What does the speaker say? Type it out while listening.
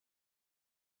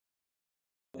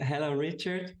Hello,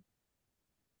 Richard.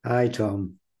 Hi,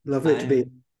 Tom. Lovely to be.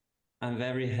 I'm I'm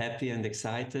very happy and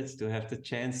excited to have the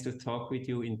chance to talk with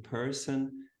you in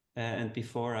person. And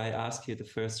before I ask you the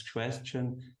first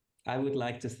question, I would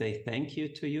like to say thank you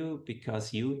to you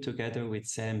because you, together with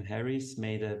Sam Harris,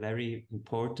 made a very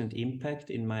important impact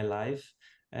in my life,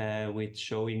 with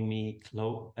showing me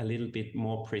a little bit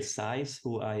more precise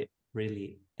who I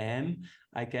really am,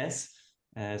 I guess.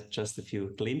 Just a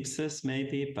few glimpses,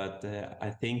 maybe, but I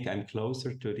think I'm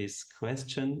closer to this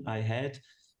question I had.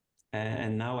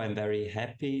 And now I'm very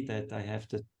happy that I have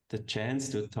the chance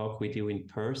to talk with you in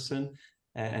person,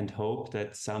 and hope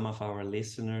that some of our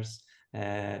listeners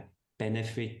uh,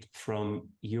 benefit from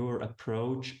your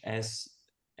approach as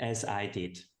I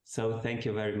did. So thank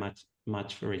you very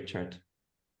much, Richard.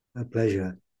 A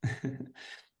pleasure.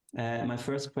 My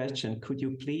first question, could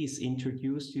you please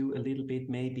introduce you a little bit,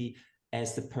 maybe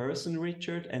as the person,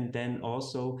 Richard, and then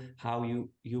also how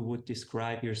you would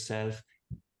describe yourself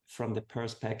from the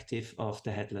perspective of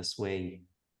the Headless Way?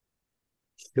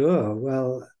 Sure.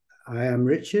 Well, I am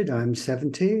Richard. I'm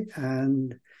 70,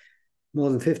 and more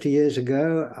than 50 years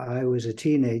ago, I was a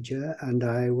teenager and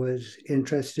I was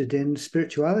interested in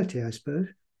spirituality, I suppose.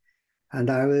 And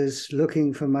I was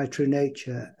looking for my true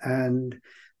nature. And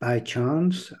by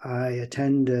chance, I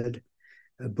attended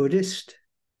a Buddhist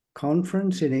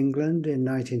conference in England in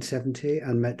 1970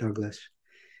 and met Douglas.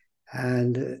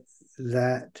 And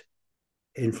that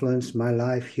influenced my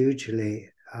life hugely.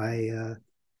 I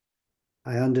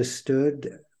understood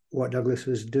what Douglas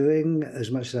was doing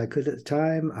as much as I could at the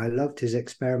time. I loved his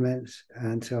experiments,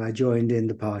 and so I joined in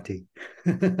the party.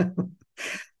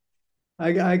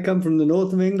 I come from the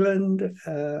north of England.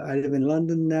 I live in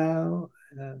London now.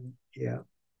 Yeah.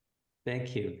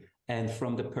 Thank you. And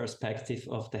from the perspective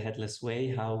of the Headless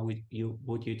Way, how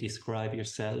would you describe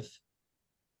yourself?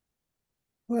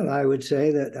 Well, I would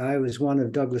say that I was one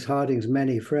of Douglas Harding's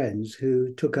many friends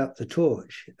who took up the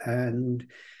torch and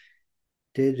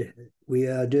did. We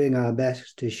are doing our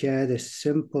best to share this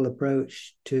simple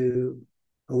approach to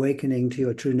awakening to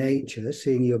your true nature,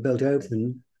 seeing you're built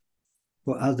open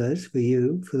for others, for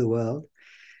you, for the world.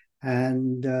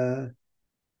 And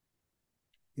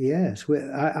yes,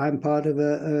 I'm part of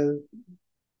a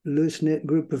loose knit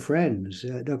group of friends.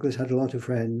 Douglas had a lot of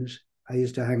friends. I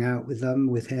used to hang out with them,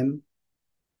 with him.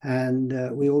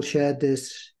 And we all shared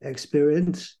this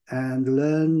experience and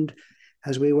learned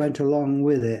as we went along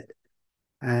with it.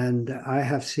 And I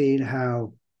have seen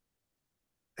how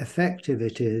effective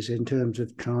it is in terms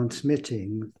of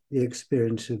transmitting the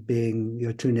experience of being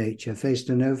your true nature, face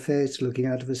to no face, looking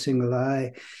out of a single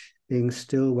eye, being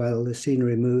still while the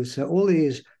scenery moves. So all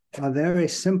these are very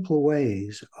simple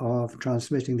ways of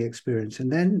transmitting the experience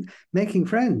and then making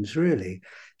friends, really.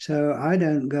 So I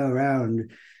don't go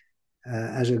around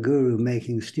as a guru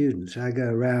making students. I go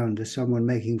around as someone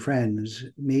making friends,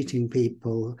 meeting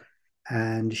people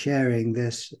and sharing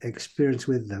this experience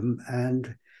with them,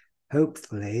 and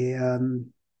hopefully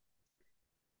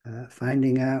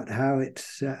finding out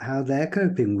how they're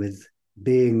coping with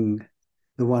being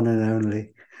the one and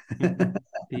only.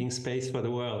 Being space for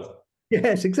the world.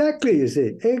 Yes, exactly. You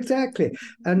see, exactly.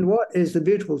 And what is the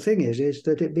beautiful thing is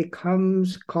that it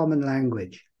becomes common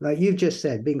language. Like you've just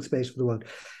said, being space for the world.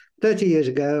 30 years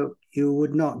ago, you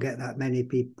would not get that many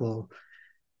people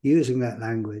using that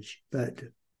language, but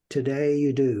today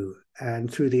you do.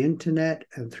 And through the internet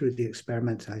and through the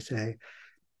experiments, I say,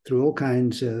 through all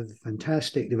kinds of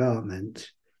fantastic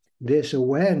developments, this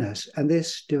awareness and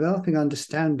this developing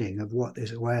understanding of what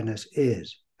this awareness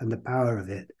is and the power of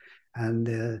it and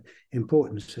the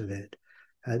importance of it.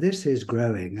 This is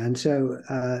growing. And so,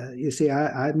 you see,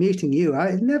 I'm meeting you.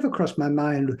 I never crossed my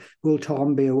mind, will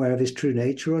Tom be aware of his true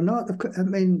nature or not? I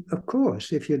mean, of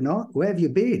course, if you're not, where have you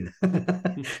been?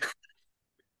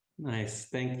 Nice,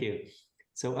 thank you.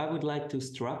 So I would like to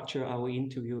structure our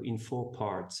interview in four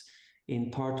parts.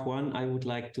 In part one, I would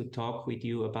like to talk with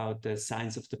you about the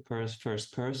science of the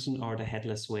first person or the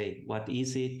headless way. What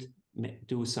is it?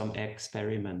 Do some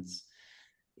experiments.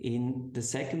 In the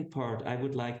second part, I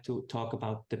would like to talk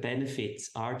about the benefits.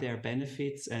 Are there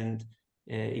benefits, and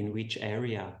in which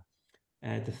area?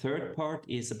 The third part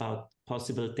is about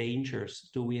possible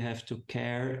dangers. Do we have to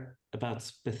care about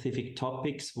specific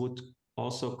topics would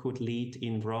also could lead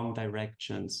in wrong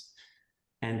directions?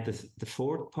 And the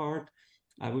fourth part,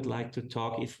 I would like to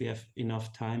talk, if we have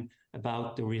enough time,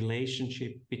 about the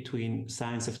relationship between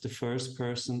science of the first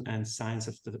person and science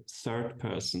of the third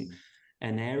person,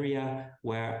 an area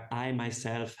where I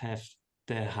myself have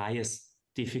the highest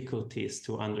difficulties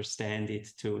to understand it,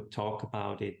 to talk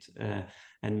about it,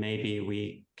 and maybe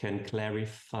we can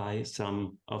clarify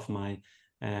some of my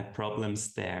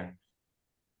problems there.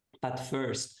 But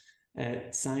first,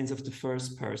 signs of the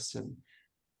first person.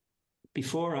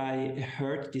 Before I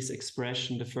heard this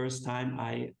expression the first time,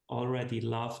 I already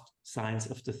loved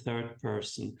signs of the third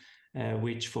person,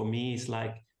 which for me is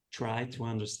like try to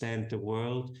understand the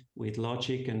world with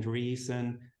logic and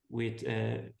reason, with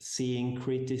seeing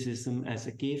criticism as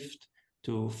a gift,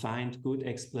 to find good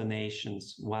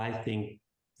explanations why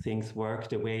things work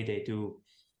the way they do.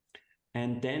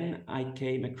 And then I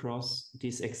came across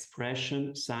this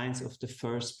expression, signs of the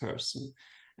first person.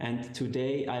 And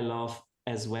today I love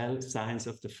as well signs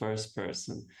of the first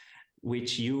person,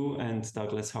 which you and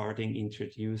Douglas Harding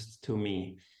introduced to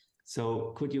me.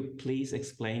 So could you please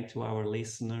explain to our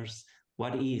listeners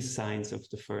what is signs of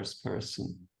the first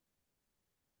person?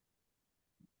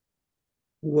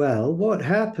 Well, what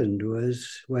happened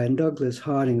was when Douglas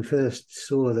Harding first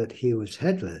saw that he was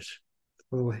headless,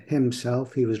 for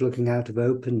himself, he was looking out of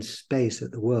open space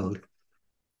at the world.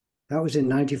 That was in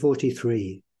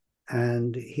 1943.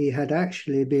 And he had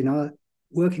actually been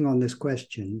working on this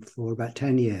question for about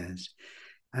 10 years.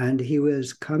 And he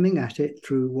was coming at it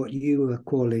through what you were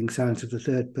calling signs of the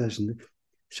third person,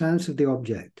 signs of the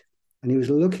object. And he was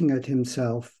looking at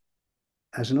himself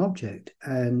as an object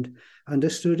and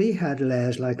understood he had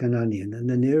layers like an onion, and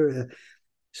the nearer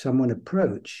someone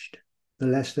approached, the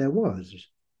less there was.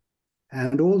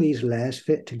 And all these layers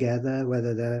fit together,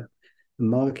 whether they're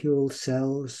molecules,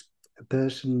 cells, a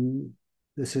person,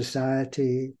 the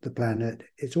society, the planet.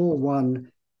 It's all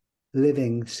one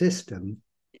living system.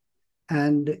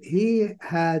 And he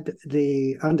had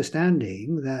the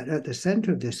understanding that at the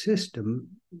center of this system,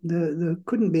 there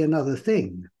couldn't be another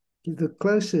thing. The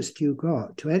closest you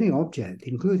got to any object,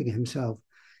 including himself,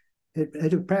 it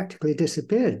had practically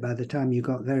disappeared by the time you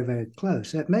got very, very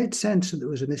close. It made sense that there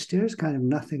was a mysterious kind of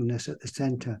nothingness at the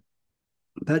center.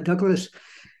 But Douglas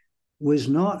was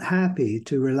not happy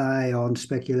to rely on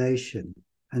speculation.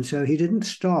 And so he didn't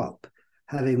stop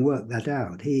having worked that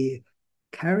out. He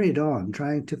carried on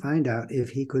trying to find out if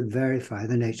he could verify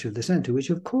the nature of the center, which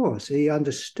of course he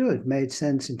understood made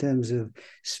sense in terms of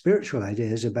spiritual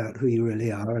ideas about who you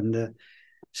really are and the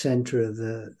center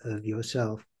of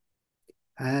yourself.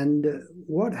 And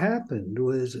what happened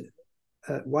was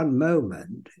at one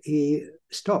moment he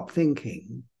stopped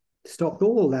thinking, stopped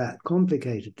all that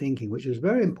complicated thinking, which was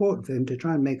very important for him to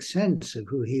try and make sense of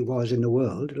who he was in the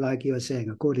world, like you were saying,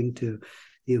 according to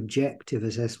the objective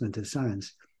assessment of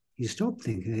science. He stopped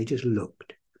thinking, he just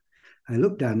looked. I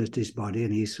looked down at his body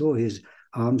and he saw his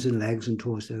arms and legs and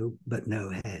torso, but no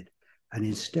head. And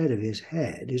instead of his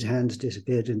head, his hands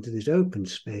disappeared into this open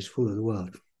space full of the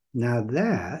world. Now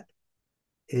that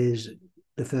is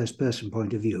the first person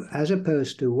point of view, as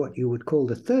opposed to what you would call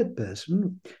the third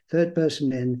person. Third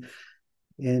person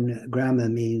in grammar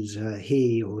means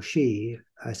he or she,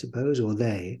 I suppose, or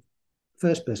they.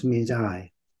 First person means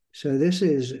I. So this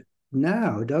is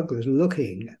now Douglas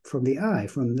looking from the I,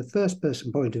 from the first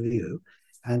person point of view,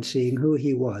 and seeing who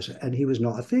he was, and he was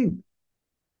not a thing.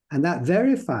 And that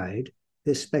verified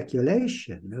this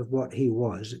speculation of what he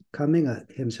was coming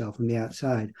at himself from the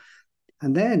outside.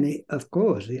 And then, of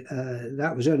course,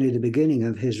 that was only the beginning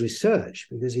of his research,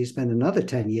 because he spent another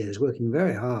 10 years working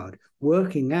very hard,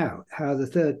 working out how the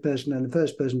third person and the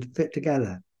first person fit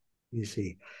together, you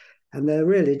see. And they're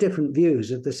really different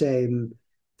views of the same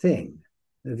thing,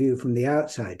 the view from the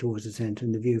outside towards the center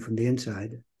and the view from the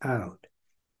inside out.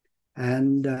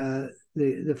 And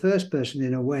the first person,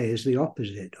 in a way, is the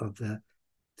opposite of the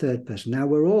third person. Now,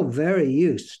 we're all very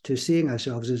used to seeing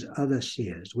ourselves as other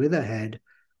seers, with a head,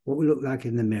 what we look like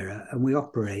in the mirror, and we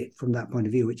operate from that point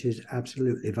of view, which is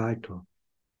absolutely vital.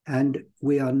 And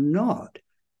we are not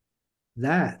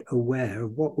that aware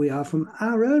of what we are from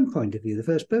our own point of view, the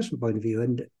first person point of view.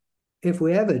 And if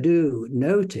we ever do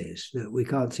notice that we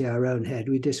can't see our own head,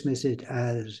 we dismiss it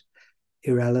as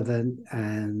irrelevant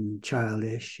and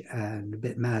childish and a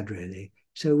bit mad, really.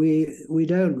 So we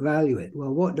don't value it.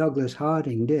 Well, what Douglas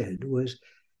Harding did was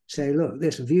say, look,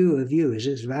 this view of you is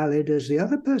as valid as the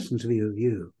other person's view of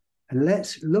you, and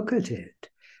let's look at it.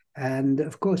 And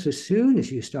of course, as soon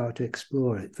as you start to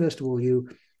explore it, first of all, you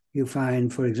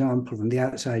find, for example, from the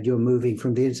outside, you're moving,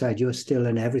 from the inside, you're still,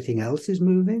 and everything else is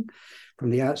moving. From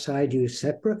the outside, you're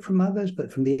separate from others,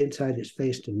 but from the inside, it's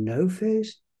face to no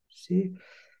face. See?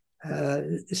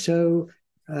 So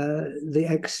the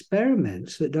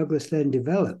experiments that Douglas then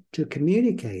developed to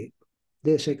communicate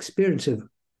this experience of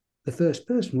the first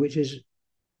person, which is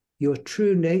your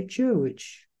true nature,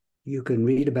 which you can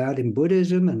read about in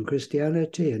Buddhism and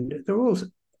Christianity, and they're all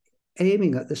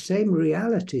aiming at the same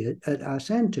reality at our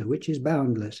center, which is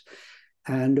boundless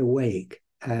and awake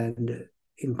and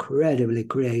incredibly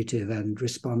creative and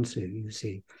responsive, you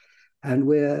see. And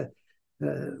we're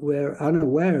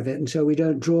unaware of it, and so we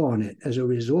don't draw on it as a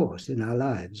resource in our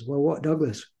lives. Well, what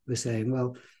Douglas was saying,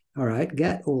 well, all right,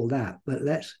 get all that, but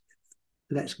let's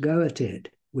go at it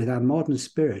with our modern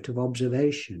spirit of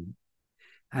observation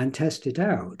and test it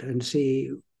out and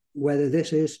see whether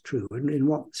this is true and in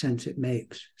what sense it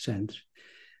makes sense.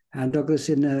 And Douglas,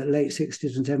 in the late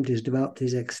 60s and 70s, developed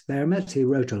his experiments. He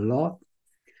wrote a lot,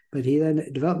 but he then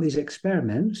developed these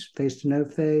experiments, face to no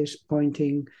face,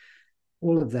 pointing,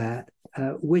 all of that,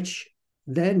 which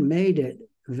then made it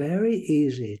very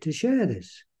easy to share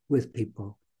this with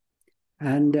people.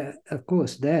 And of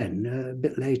course, then a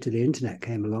bit later, the internet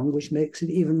came along, which makes it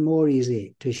even more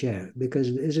easy to share,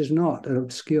 because this is not an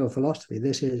obscure philosophy.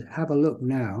 This is, have a look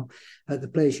now at the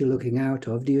place you're looking out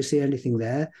of. Do you see anything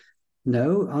there?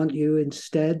 No. Aren't you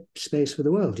instead space for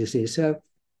the world, you see? So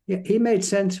yeah, he made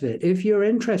sense of it. If you're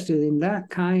interested in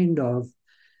that kind of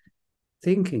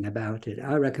thinking about it,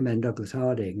 I recommend Douglas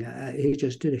Harding. He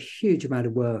just did a huge amount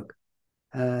of work,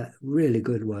 really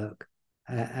good work.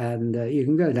 And you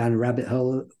can go down a rabbit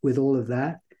hole with all of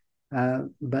that,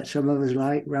 but some of us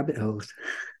like rabbit holes.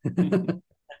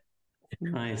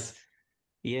 Nice.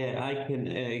 Yeah, I can.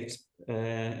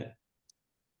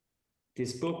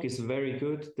 This book is very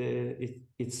good.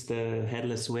 It's The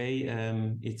Headless Way.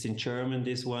 It's in German,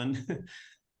 this one.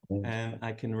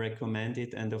 I can recommend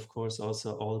it. And of course,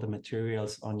 also all the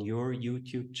materials on your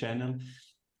YouTube channel.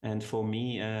 And for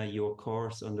me, your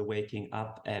course on the Waking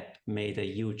Up app made a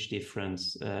huge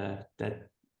difference.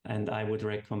 And I would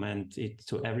recommend it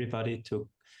to everybody.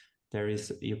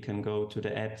 You can go to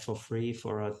the app for free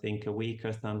for I think a week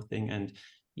or something, and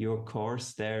your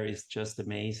course there is just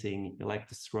amazing. Like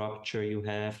the structure you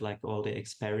have, like all the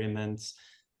experiments,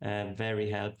 very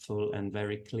helpful and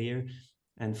very clear.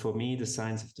 And for me, the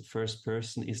Science of the First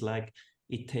Person is like,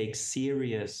 it takes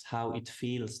serious how it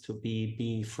feels to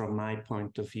be from my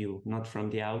point of view, not from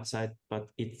the outside, but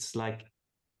it's like,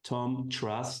 Tom,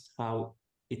 trust how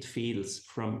it feels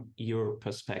from your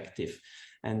perspective.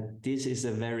 And this is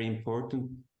a very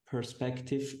important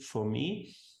perspective for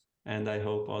me, and I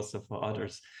hope also for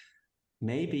others.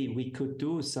 Maybe we could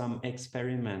do some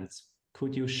experiments.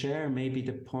 Could you share maybe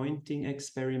the pointing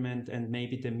experiment and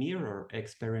maybe the mirror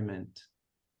experiment?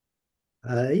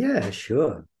 Yeah,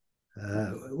 sure.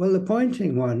 Well, the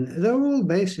pointing one, they're all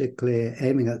basically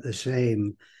aiming at the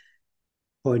same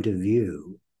point of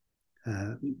view.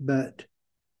 But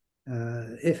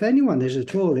if anyone is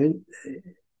at all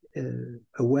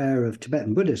aware of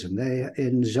Tibetan Buddhism,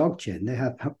 in Dzogchen, they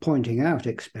have pointing out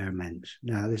experiments.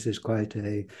 Now, this is quite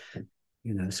a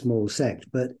small sect,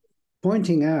 but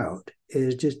pointing out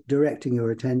is just directing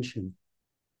your attention.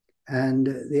 And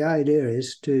the idea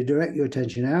is to direct your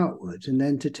attention outwards and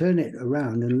then to turn it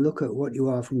around and look at what you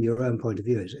are from your own point of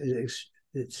view.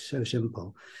 It's so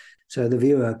simple. So the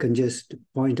viewer can just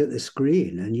point at the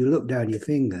screen and you look down your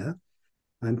finger.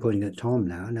 I'm pointing at Tom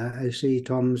now. Now I see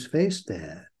Tom's face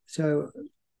there. So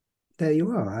there you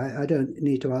are. I don't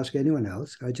need to ask anyone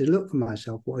else. I just look for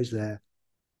myself, what is there?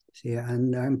 See,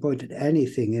 and I'm pointing at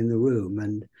anything in the room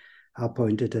and I'll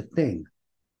point at a thing.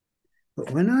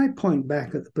 But when I point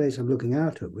back at the place I'm looking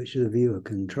out of, which the viewer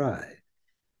can try,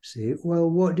 see, well,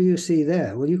 what do you see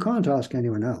there? Well, you can't ask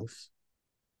anyone else.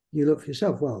 You look for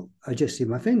yourself. Well, I just see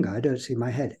my finger. I don't see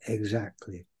my head.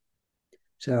 Exactly.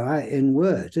 So in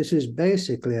words, this is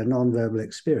basically a non-verbal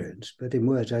experience, but in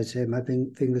words, I'd say my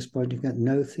finger's pointing at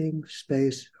no thing,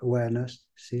 space, awareness,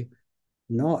 see,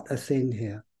 not a thing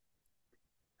here.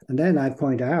 And then I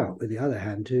point out with the other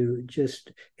hand to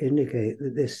just indicate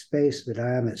that this space that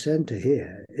I am at center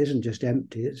here isn't just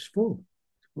empty, it's full.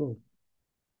 It's full.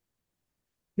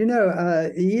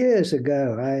 Years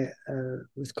ago, I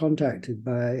was contacted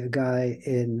by a guy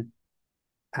in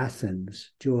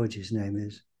Athens, George, his name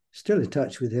is, still in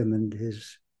touch with him and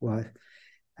his wife.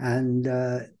 And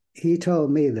he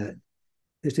told me that,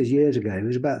 this is years ago, he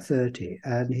was about 30,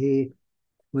 and he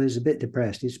was a bit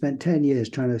depressed. He spent 10 years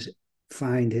trying to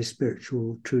find his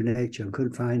spiritual true nature and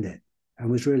couldn't find it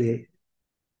and was really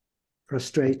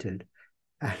frustrated.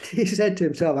 And he said to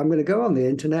himself, I'm going to go on the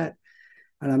internet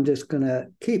and I'm just going to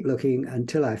keep looking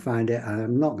until I find it. And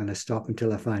I'm not going to stop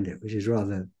until I find it, which is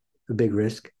rather a big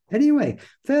risk. Anyway,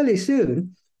 fairly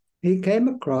soon, he came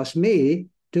across me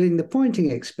doing the pointing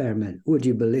experiment, would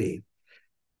you believe?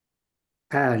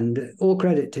 And all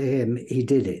credit to him, he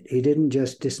did it. He didn't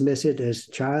just dismiss it as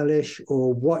childish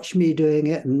or watch me doing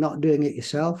it and not doing it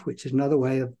yourself, which is another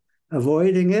way of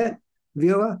avoiding it,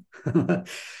 viewer.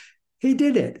 He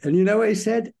did it. And you know what he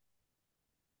said?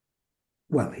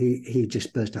 Well, he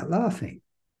just burst out laughing.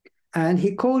 And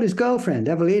he called his girlfriend,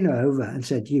 Evelina, over and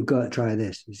said, you've got to try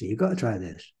this. He said, you've got to try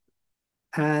this.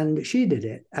 And she did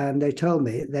it. And they told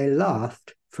me they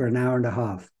laughed for an hour and a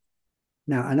half.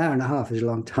 Now, an hour and a half is a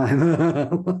long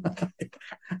time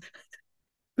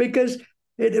because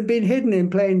it had been hidden in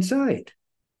plain sight.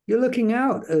 You're looking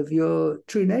out of your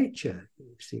true nature,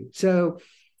 you see. So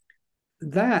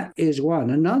that is one.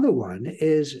 Another one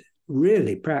is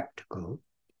really practical,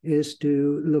 is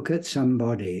to look at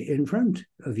somebody in front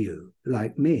of you,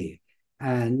 like me,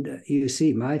 and you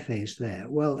see my face there.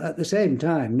 Well, at the same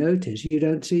time, notice you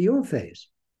don't see your face.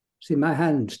 See, my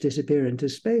hands disappear into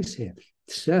space here.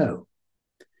 So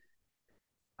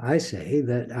I say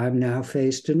that I'm now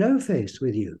face to no face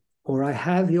with you, or I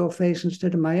have your face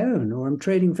instead of my own, or I'm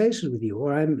trading faces with you,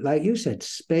 or I'm, like you said,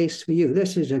 space for you.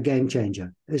 This is a game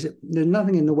changer. There's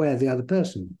nothing in the way of the other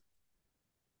person.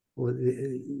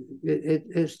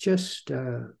 It's just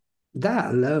that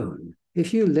alone.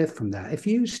 If you live from that, if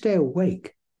you stay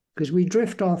awake, because we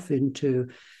drift off into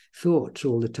thoughts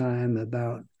all the time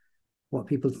about what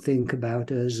people think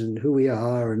about us and who we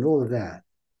are and all of that,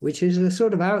 which is a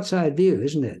sort of outside view,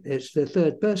 isn't it? It's the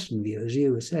third person view, as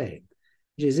you were saying,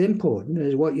 which is important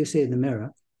as what you see in the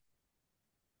mirror.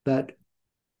 But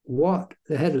what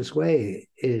the Headless Way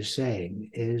is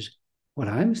saying is, what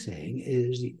I'm saying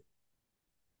is,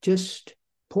 just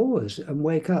pause and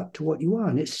wake up to what you are.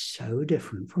 And it's so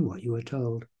different from what you were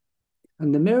told.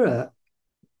 And the mirror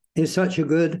is such a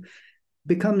good,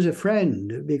 becomes a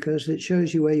friend because it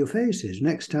shows you where your face is.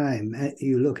 Next time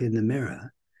you look in the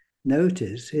mirror,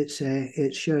 notice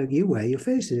it's showing you where your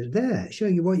face is there, it's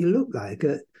showing you what you look like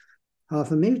at half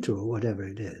a meter or whatever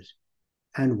it is.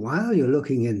 And while you're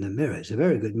looking in the mirror, it's a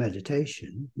very good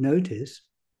meditation. Notice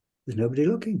there's nobody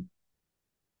looking.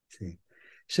 See?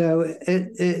 So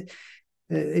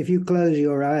if you close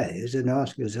your eyes and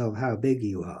ask yourself how big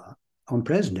you are on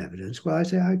present evidence, well, I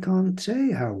say I can't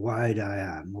say how wide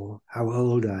I am or how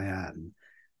old I am.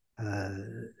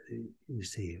 You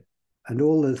see, and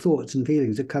all the thoughts and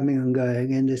feelings are coming and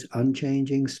going in this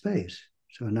unchanging space.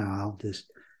 So now I'll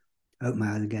just open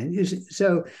my eyes again.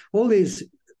 So all these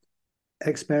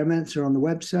experiments are on the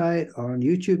website, on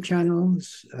YouTube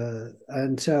channels,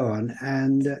 and so on,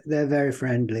 and they're very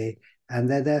friendly. And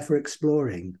they're there for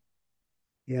exploring.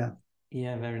 Yeah.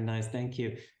 Yeah, very nice. Thank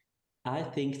you. I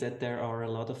think that there are a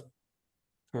lot of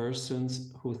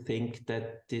persons who think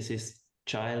that this is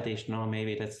childish. No,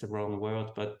 maybe that's the wrong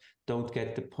word, but don't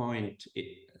get the point.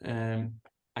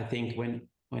 I think when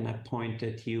I point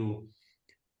at you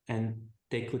and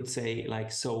they could say like,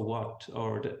 so what,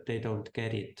 or they don't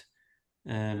get it.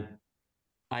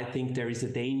 I think there is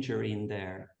a danger in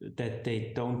there that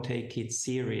they don't take it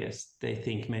serious. They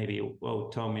think maybe, oh,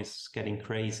 Tom is getting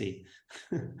crazy.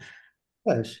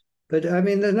 Yes, but I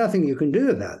mean, there's nothing you can do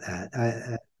about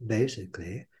that,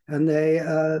 basically. And they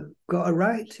got a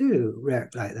right to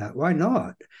react like that. Why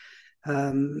not?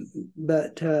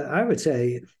 But I would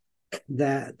say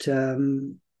that,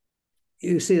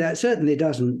 you see, that certainly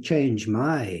doesn't change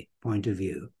my point of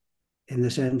view in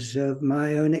the sense of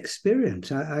my own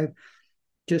experience.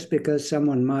 Just because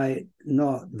someone might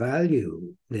not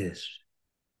value this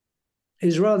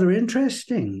is rather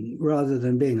interesting rather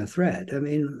than being a threat. I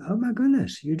mean, oh my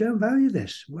goodness, you don't value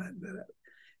this.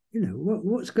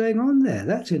 What's going on there?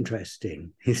 That's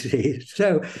interesting, you see.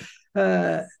 So,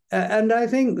 and I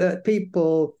think that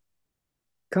people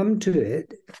come to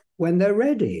it when they're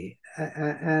ready,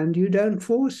 and you don't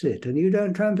force it, and you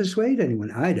don't try and persuade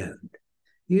anyone. I don't.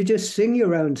 You just sing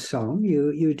your own song,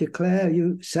 you declare,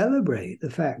 you celebrate the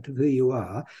fact of who you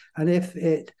are. And if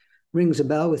it rings a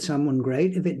bell with someone,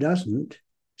 great. If it doesn't,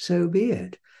 so be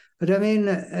it. But I mean,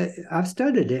 I've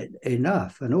studied it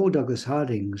enough, and all Douglas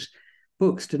Harding's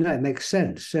books to know it makes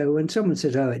sense. So when someone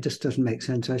says, oh, it just doesn't make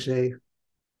sense, I say,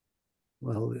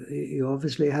 well, you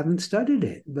obviously haven't studied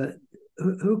it, but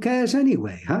who cares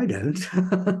anyway? I don't.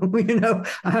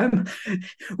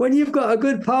 When you've got a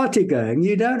good party going,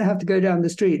 you don't have to go down the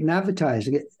street and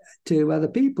advertising it to other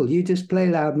people. You just play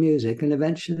loud music and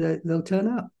eventually they'll turn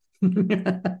up.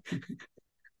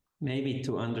 Maybe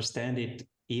to understand it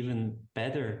even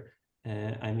better,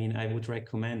 I would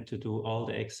recommend to do all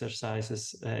the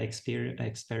exercises,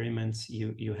 experiments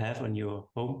you have on your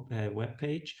home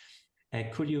webpage.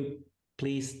 Could you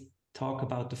please talk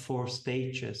about the 4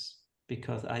 stages?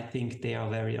 Because I think they are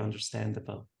very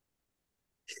understandable.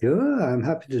 Sure, I'm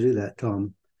happy to do that,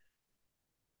 Tom.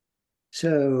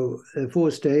 So the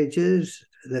 4 stages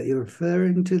that you're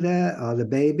referring to there are the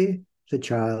baby, the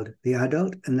child, the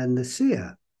adult, and then the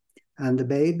seer. And the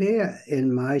baby,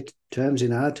 in my terms,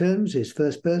 in our terms, is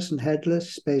first person,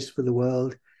 headless, space for the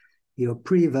world. You're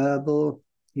pre-verbal,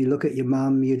 You look at your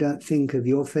mum, you don't think of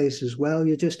your face as well,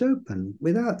 you're just open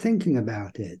without thinking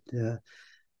about it.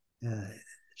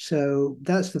 So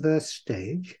that's the first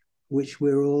stage, which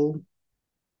we're all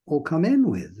come in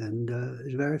with, and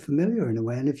is very familiar in a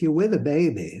way. And if you're with a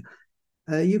baby,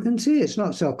 you can see it's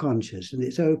not self-conscious, and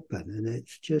it's open, and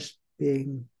it's just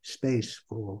being space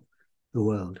for the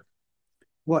world.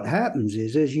 What happens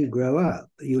is, as you grow up,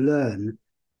 you learn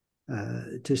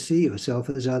to see yourself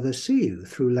as others see you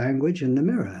through language and the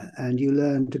mirror, and you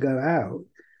learn to go out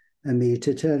and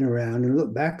to turn around and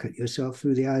look back at yourself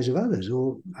through the eyes of others.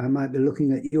 Or I might be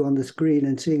looking at you on the screen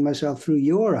and seeing myself through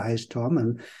your eyes, Tom,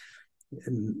 and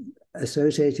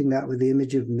associating that with the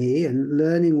image of me and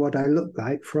learning what I look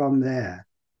like from there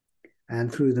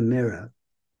and through the mirror.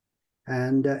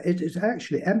 And it is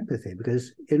actually empathy,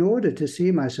 because in order to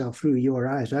see myself through your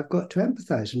eyes, I've got to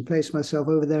empathize and place myself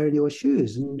over there in your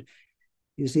shoes. And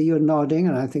you see, you're nodding,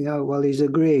 and I think, oh, well, he's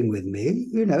agreeing with me.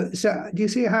 So do you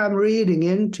see how I'm reading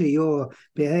into your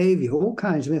behavior all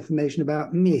kinds of information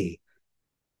about me?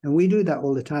 And we do that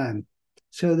all the time.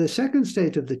 So the second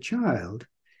state of the child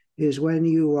is when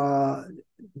you are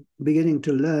beginning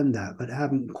to learn that, but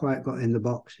haven't quite got in the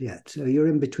box yet. So you're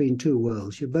in between two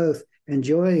worlds. You're both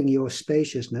enjoying your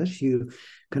spaciousness. You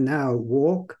can now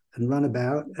walk and run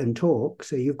about and talk.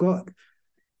 So you've got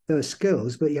those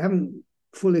skills, but you haven't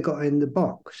fully got in the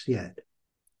box yet.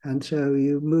 And so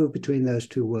you move between those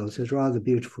two worlds. It's a rather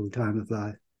beautiful time of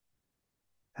life.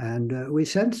 And we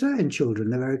sense that in children.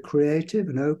 They're very creative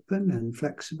and open and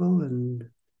flexible and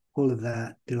all of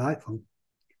that, delightful.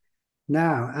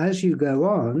 Now, as you go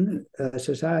on,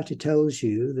 society tells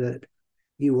you that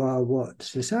you are what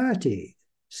society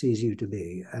sees you to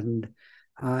be. And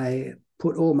I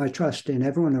put all my trust in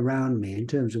everyone around me in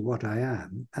terms of what I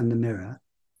am and the mirror.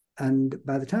 And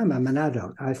by the time I'm an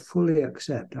adult, I fully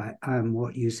accept I am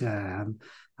what you say I am.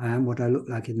 I am what I look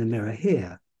like in the mirror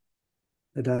here.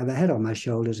 That I have a head on my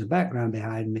shoulders, a background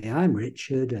behind me. I'm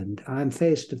Richard, and I'm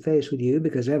face to face with you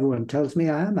because everyone tells me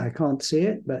I am. I can't see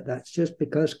it, but that's just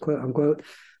because, quote unquote,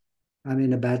 I'm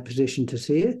in a bad position to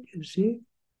see it, you see.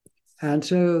 And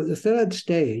so the third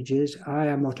stage is I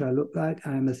am what I look like,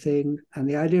 I am a thing, and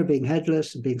the idea of being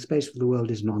headless and being space for the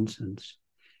world is nonsense.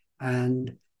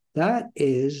 And that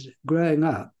is growing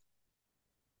up.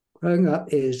 Growing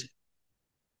up is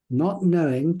not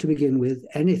knowing to begin with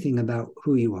anything about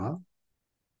who you are.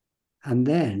 And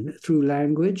then through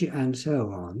language and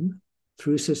so on,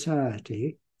 through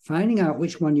society, finding out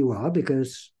which one you are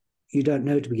because you don't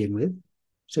know to begin with.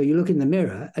 So you look in the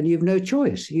mirror and you've no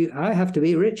choice. I have to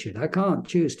be Richard. I can't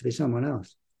choose to be someone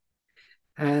else.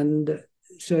 And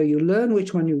so you learn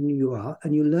which one you are,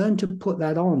 and you learn to put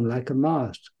that on like a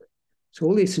mask. So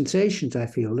all these sensations I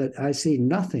feel, that I see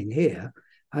nothing here,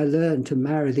 I learn to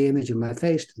marry the image of my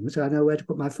face to them so I know where to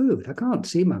put my food. I can't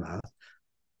see my mouth.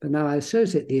 But now I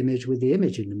associate the image with the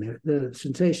image in the mirror, the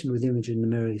sensation with the image in the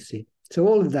mirror, you see. So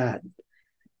all of that,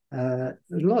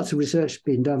 lots of research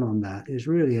being done on that. Is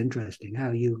really interesting how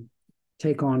you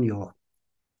take on your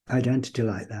identity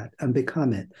like that and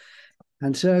become it.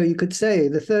 And so you could say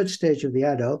the third stage of the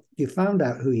adult, you found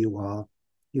out who you are,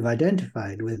 you've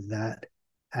identified with that,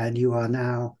 and you are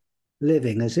now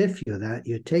living as if you're that.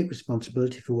 You take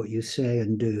responsibility for what you say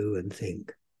and do and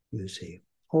think, you see.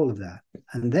 All of that.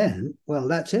 And then, well,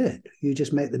 that's it. You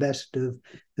just make the best of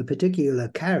the particular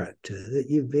character that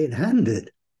you've been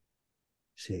handed,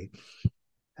 see.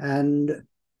 And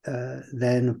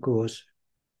then, of course,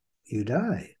 you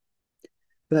die.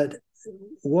 But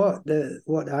what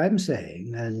I'm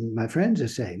saying, and my friends are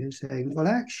saying, is saying, well,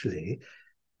 actually,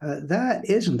 that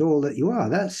isn't all that you are.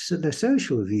 That's the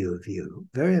social view of you,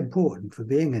 very important for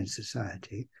being in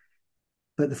society.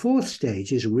 But the fourth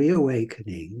stage is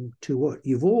reawakening to what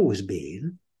you've always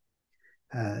been,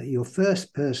 your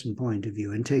first person point of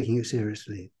view, and taking it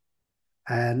seriously.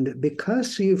 And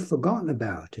because you've forgotten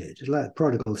about it, it's like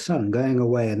prodigal son going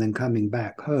away and then coming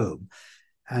back home.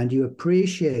 And you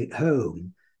appreciate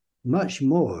home much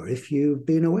more if you've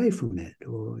been away from it,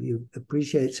 or you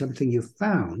appreciate something you've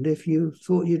found if you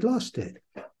thought you'd lost it.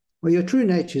 Well, your true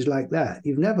nature is like that.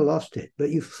 You've never lost it, but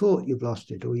you've thought you've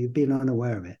lost it, or you've been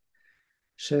unaware of it.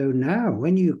 So now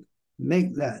when you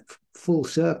make that full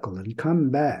circle and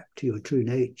come back to your true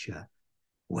nature,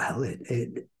 well,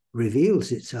 it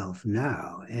reveals itself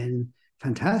now in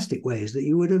fantastic ways that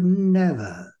you would have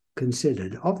never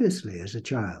considered, obviously, as a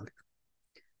child.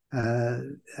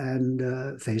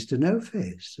 And face to no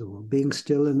face, or being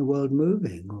still in the world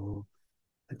moving, or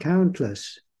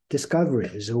countless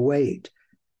discoveries await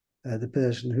the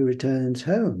person who returns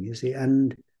home, you see,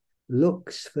 and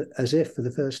looks as if for the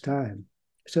first time.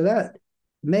 So that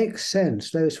makes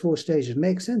sense. Those 4 stages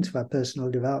make sense of our personal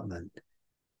development.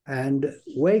 And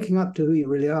waking up to who you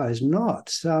really are is not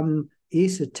some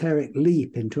esoteric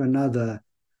leap into another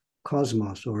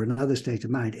cosmos or another state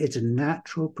of mind. It's a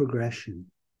natural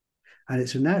progression. And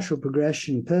it's a natural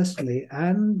progression personally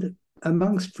and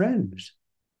amongst friends,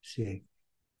 see.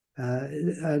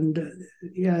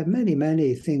 Yeah,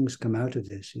 many things come out of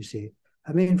this, you see.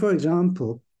 I mean, for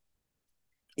example,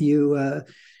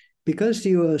 because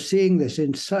you are seeing this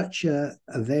in such a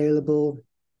available,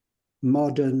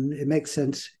 modern, it makes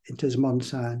sense in terms of modern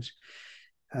science,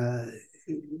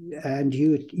 and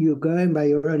you're going by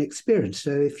your own experience.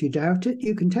 So if you doubt it,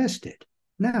 you can test it.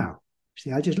 Now,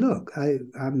 see, I just look.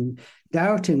 I'm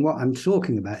doubting what I'm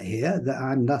talking about here, that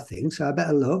I'm nothing. So I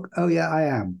better look. Oh yeah, I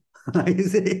am.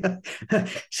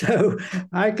 So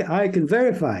I can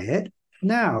verify it.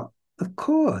 Now, of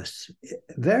course,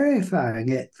 verifying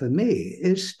it for me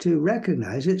is to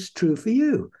recognize it's true for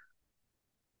you.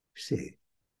 See,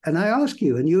 and I ask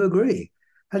you, and you agree.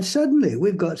 And suddenly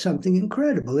we've got something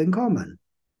incredible in common,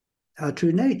 our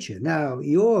true nature. Now,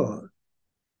 your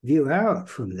view out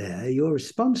from there, your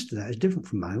response to that is different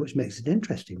from mine, which makes it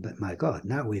interesting. But my God,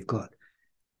 now we've got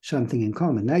something in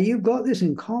common. Now, you've got this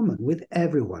in common with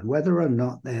everyone, whether or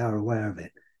not they are aware of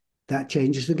it. That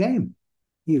changes the game.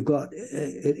 You've got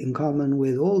it in common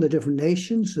with all the different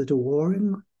nations that are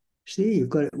warring. See, you've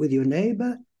got it with your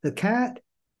neighbor, the cat,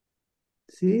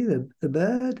 see, the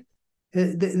bird.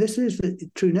 This is the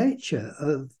true nature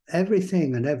of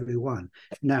everything and everyone.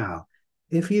 Now,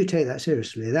 if you take that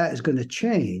seriously, that is going to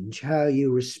change how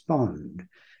you respond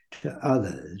to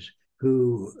others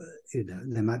who,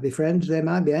 they might be friends, they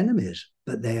might be enemies,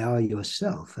 but they are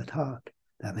yourself at heart.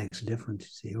 That makes a difference.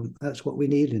 See, that's what we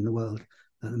need in the world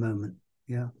at the moment.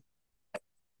 Yeah.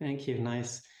 Thank you.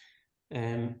 Nice.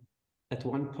 At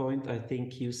one point, I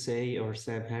think you say, or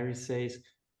Sam Harris says,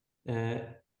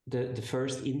 the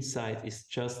first insight is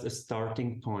just a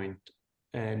starting point.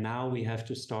 Now we have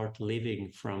to start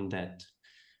living from that.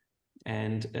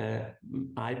 And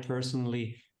I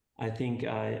personally, I think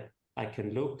I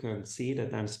can look and see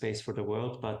that I'm space for the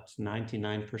world, but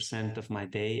 99% of my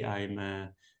day I'm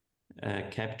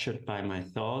captured by my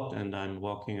thought, and I'm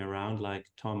walking around like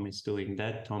Tom is doing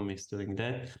that, Tom is doing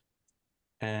that.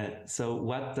 So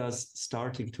what does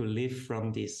starting to live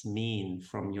from this mean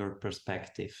from your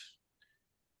perspective?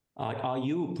 Are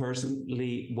you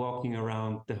personally walking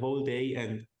around the whole day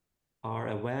and are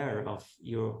aware of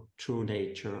your true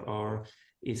nature, or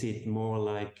is it more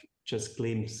like just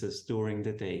glimpses during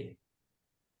the day?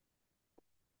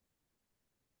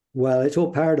 Well, it's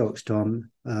all paradox,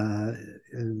 Tom. I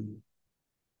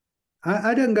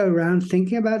don't go around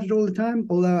thinking about it all the time,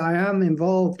 although I am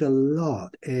involved a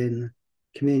lot in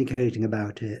communicating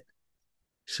about it.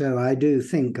 So I do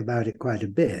think about it quite a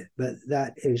bit, but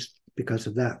that is because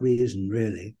of that reason,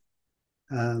 really.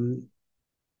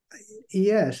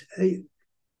 Yes,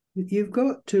 you've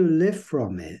got to live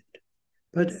from it,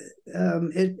 but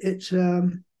it's a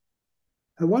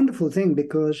wonderful thing,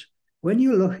 because when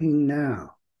you're looking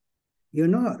now, you're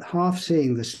not half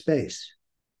seeing the space.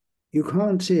 You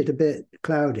can't see it a bit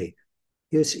cloudy.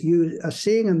 You are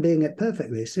seeing and being it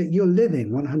perfectly. So you're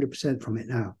living 100% from it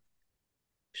now.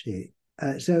 See,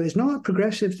 so it's not a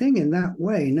progressive thing in that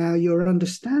way. Now your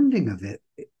understanding of it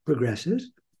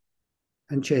progresses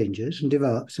and changes and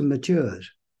develops and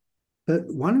matures. But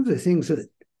one of the things that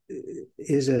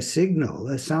is a signal,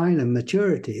 a sign of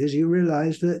maturity, is you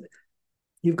realize that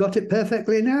you've got it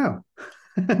perfectly now.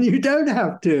 And you don't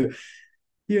have to.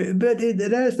 But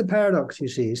there's the paradox, you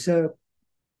see. So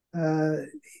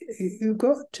you've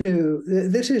got to,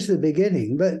 this is the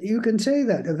beginning, but you can say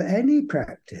that of any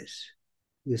practice,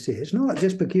 you see. It's not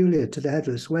just peculiar to the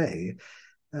Headless Way.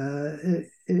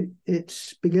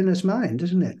 It's beginner's mind,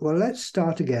 isn't it? Well, let's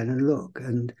start again and look.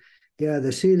 And yeah,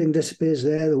 the ceiling disappears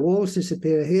there, the walls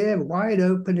disappear here, wide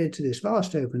open into this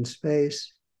vast open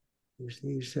space. You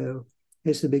see, so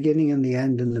it's the beginning and the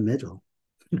end and the middle.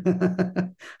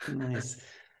 Nice.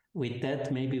 With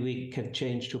that, maybe we can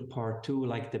change to part two,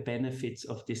 like the benefits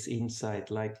of this insight.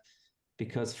 Like,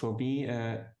 because for me,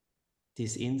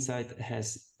 this insight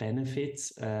has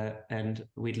benefits. And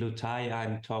with Lutai,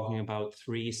 I'm talking about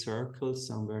 3 circles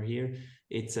somewhere here.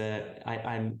 It's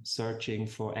I'm searching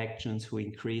for actions who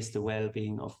increase the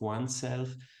well-being of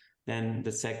oneself. Then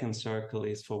the second circle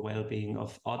is for well-being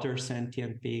of other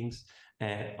sentient beings,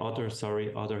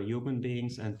 other human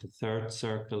beings. And the third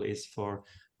circle is for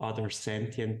other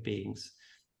sentient beings,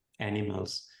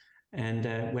 animals.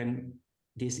 And when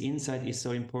this insight is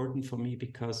so important for me,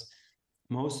 because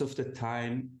most of the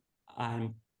time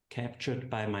I'm captured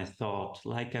by my thought,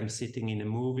 like I'm sitting in a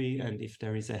movie, and if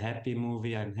there is a happy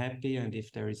movie, I'm happy, and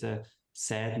if there is a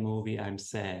sad movie, I'm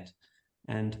sad.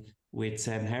 And with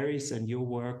Sam Harris and your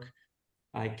work,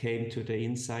 I came to the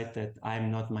insight that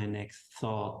I'm not my next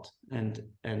thought, and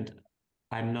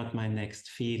I'm not my next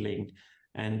feeling.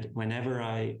 And whenever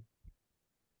I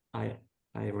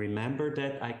remember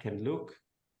that, I can look,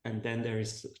 and then there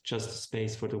is just a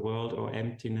space for the world, or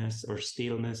emptiness, or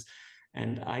stillness,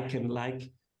 and I can,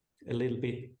 like a little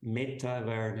bit meta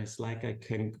awareness, like I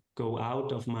can go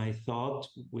out of my thought,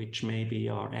 which maybe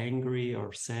are angry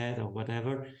or sad or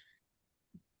whatever,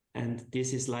 and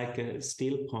this is like a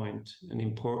still point,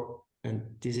 and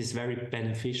this is very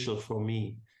beneficial for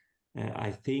me.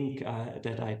 I think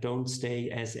that I don't stay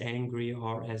as angry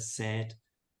or as sad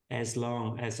as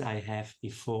long as I have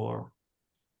before.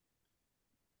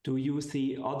 Do you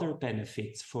see other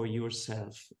benefits for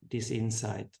yourself, this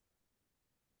insight?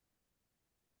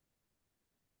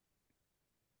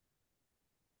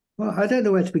 Well, I don't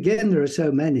know where to begin. There are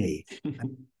so many.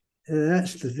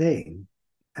 That's the thing.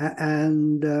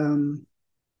 And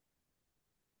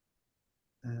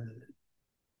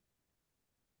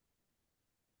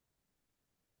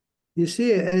you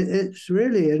see, it's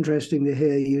really interesting to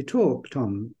hear you talk,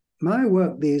 Tom. My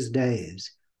work these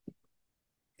days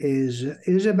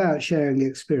is about sharing the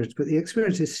experience, but the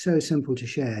experience is so simple to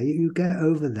share. You get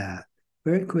over that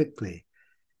very quickly.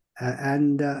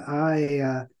 And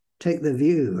I take the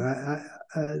view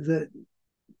that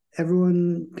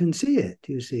everyone can see it,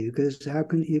 you see, because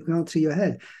you can't see your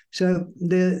head. So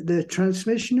the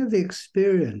transmission of the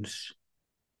experience,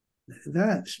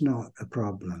 that's not a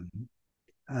problem.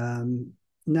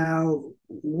 Now,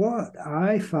 what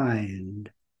I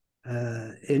find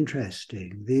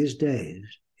interesting these days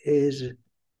is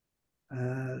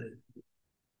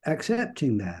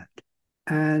accepting that.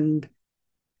 And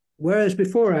whereas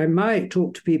before I might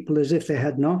talk to people as if they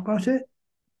had not got it,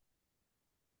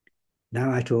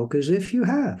 now I talk as if you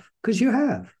have, because you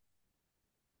have.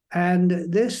 And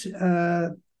this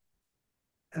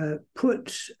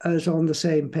puts us on the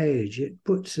same page. It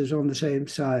puts us on the same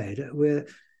side.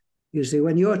 You see,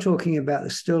 when you're talking about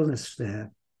the stillness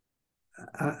there,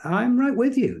 I'm right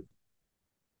with you.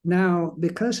 Now,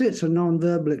 because it's a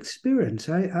non-verbal experience,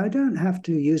 I don't have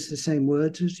to use the same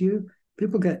words as you.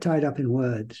 People get tied up in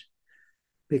words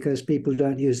because people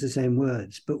don't use the same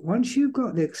words. But once you've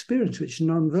got the experience, which is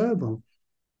non-verbal,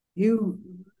 you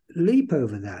leap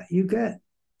over that. You get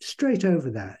straight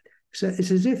over that. So it's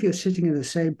as if you're sitting in the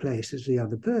same place as the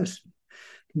other person,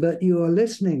 but you are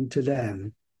listening to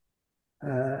them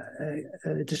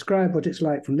describe what it's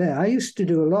like from there. I used to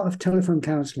do a lot of telephone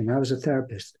counseling. I was a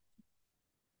therapist.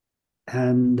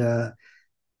 And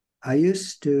I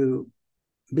used to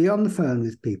be on the phone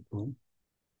with people,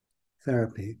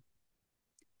 therapy.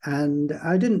 And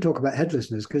I didn't talk about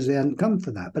headlessness because they hadn't come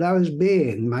for that. But I was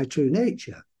being my true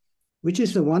nature, which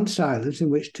is the one silence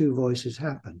in which two voices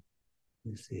happen,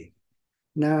 you see.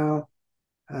 Now,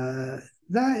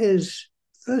 that is,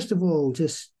 first of all,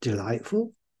 just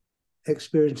delightful,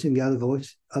 experiencing the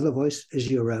other voice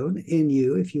as your own, in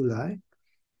you, if you like.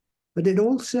 But it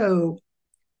also,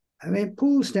 it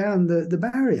pulls down the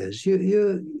barriers.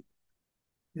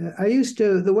 I used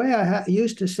to, the way I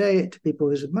used to say it to people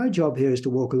is, my job here is to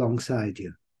walk alongside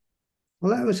you.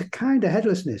 Well, that was a kind of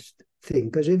headlessness thing,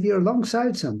 because if you're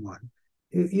alongside someone,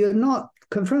 you're not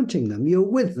confronting them, you're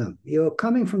with them. You're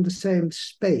coming from the same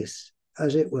space,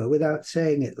 as it were, without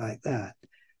saying it like that.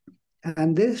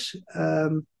 And this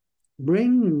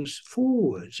brings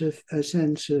forward a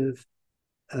sense of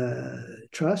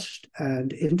trust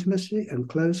and intimacy and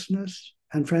closeness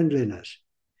and friendliness.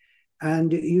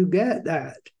 And you get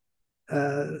that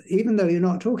even though you're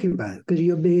not talking about it, because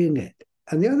you're being it.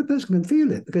 And the other person can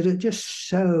feel it because it's just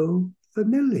so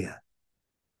familiar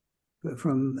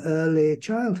from early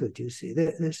childhood, you see.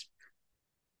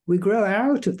 We grow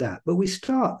out of that, but we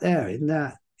start there in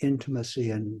that intimacy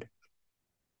and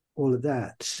all of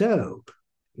that. So,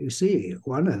 you see,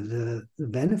 one of the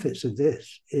benefits of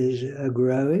this is a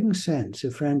growing sense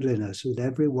of friendliness with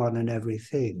everyone and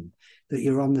everything, that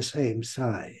you're on the same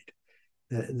side,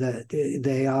 that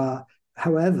they are,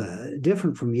 however,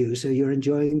 different from you, so you're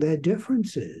enjoying their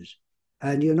differences.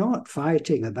 And you're not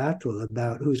fighting a battle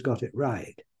about who's got it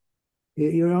right.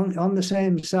 You're on the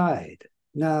same side.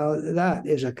 Now, that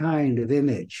is a kind of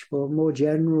image for more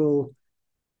general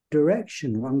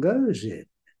direction one goes in.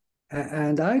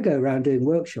 And I go around doing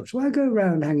workshops. Well, I go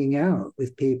around hanging out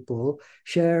with people,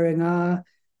 sharing our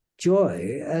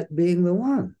joy at being the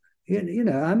one.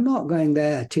 I'm not going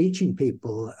there teaching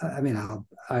people. I mean,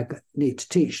 I need to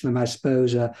teach them, I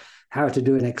suppose, how to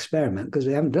do an experiment because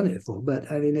they haven't done it before.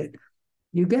 But I mean,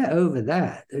 you get over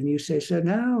that and you say, so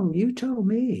now you told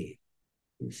me,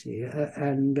 you see.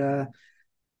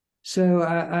 So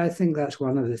I think that's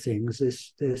one of the things,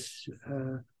 this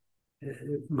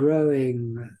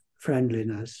growing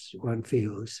friendliness one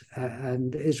feels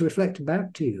and is reflected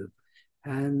back to you.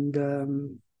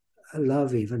 And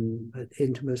love, even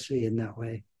intimacy in that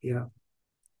way. Yeah.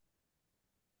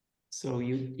 So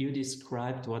you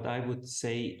described what I would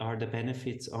say are the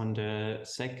benefits on the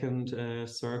second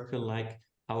circle, like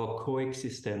our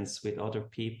coexistence with other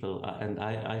people. And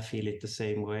I feel it the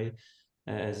same way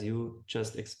as you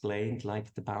just explained,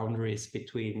 like the boundaries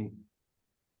between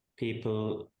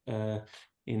people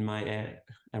in my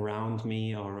around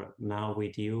me or now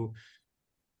with you.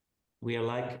 We are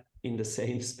like in the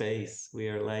same space. We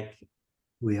are like,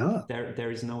 we are.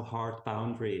 There is no hard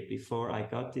boundary. Before I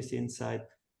got this insight,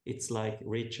 it's like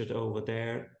Richard over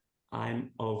there,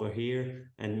 I'm over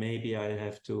here, and maybe I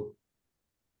have to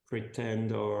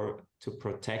pretend or to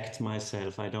protect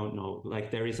myself. I don't know. Like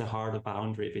there is a harder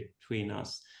boundary between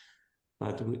us.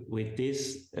 But with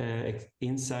this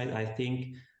insight, I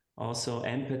think also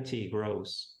empathy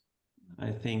grows.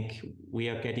 I think we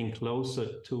are getting closer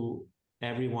to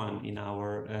everyone in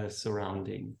our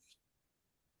surrounding.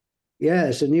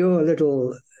 Yes, and your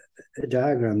little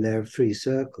diagram there of 3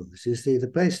 circles, you see the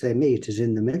place they meet is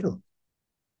in the middle.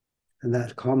 And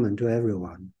that's common to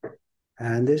everyone.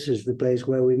 And this is the place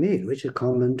where we meet, which is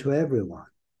common to everyone.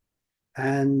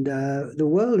 And the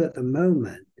world at the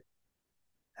moment,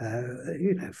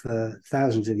 for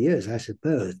thousands of years, I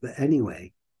suppose, but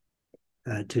anyway,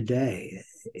 today,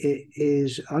 it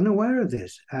is unaware of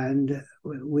this. And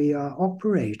we are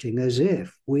operating as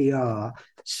if we are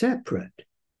separate.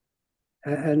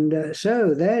 And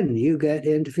so then you get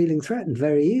into feeling threatened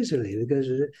very easily because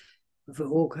for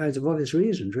all kinds of obvious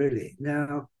reasons, really.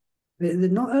 Now,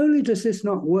 not only does this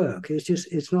not work,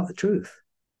 it's not the truth.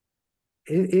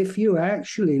 If you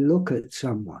actually look at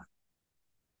someone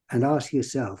and ask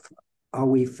yourself, are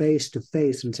we face to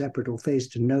face and separate or face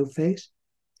to no face?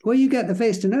 Well, you get the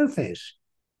face to no face.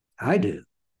 I do.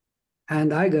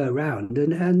 And I go around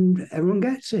and everyone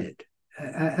gets it.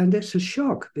 And it's a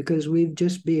shock because we've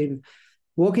just been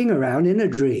walking around in a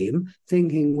dream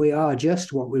thinking we are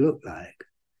just what we look like.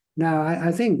 Now,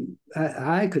 I think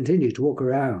I continue to walk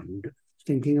around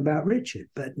thinking about Richard,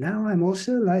 but now I'm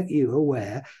also, like you,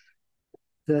 aware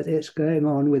that it's going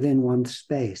on within one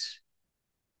space.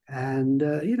 And,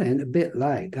 in a bit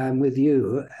like I'm with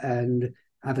you and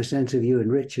have a sense of you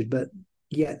and Richard, but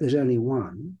yet there's only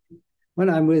one. When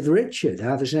I'm with Richard, I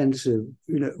have a sense of,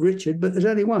 Richard, but there's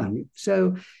only one.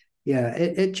 So, yeah,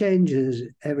 it changes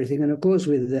everything. And of course,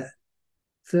 with the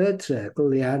third circle,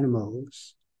 the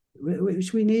animals,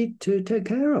 which we need to take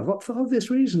care of for obvious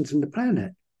reasons in the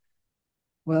planet.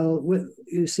 Well,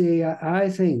 you see, I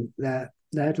think that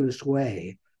the Atlas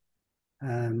Way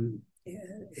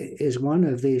is one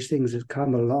of these things that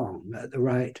come along at the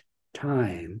right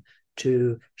time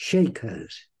to shake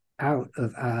us out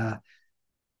of our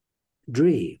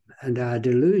dream and our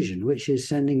delusion, which is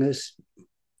sending us,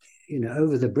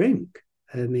 over the brink.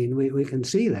 I mean, we can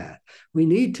see that. We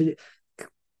need to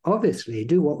obviously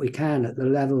do what we can at the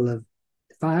level of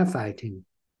firefighting,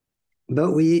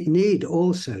 but we need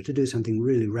also to do something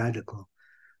really radical.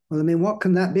 Well, I mean, what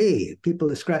can that be?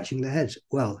 People are scratching their heads.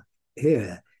 Well,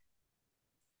 here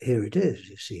it is,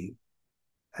 you see.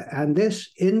 And this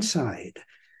insight,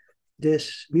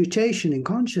 this mutation in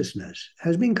consciousness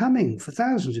has been coming for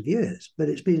thousands of years, but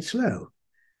it's been slow.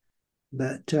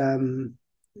 But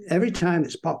every time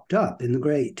it's popped up in the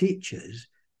great teachers,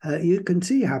 you can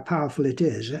see how powerful it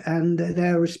is. And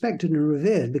they're respected and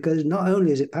revered because not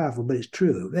only is it powerful, but it's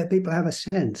true. People have a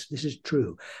sense this is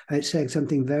true. It's saying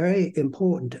something very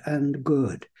important and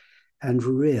good and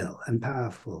real and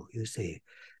powerful, you see.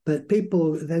 But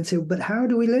people then say, but how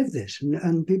do we live this?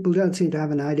 And people don't seem to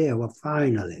have an idea. Well,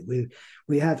 finally,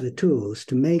 we have the tools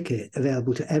to make it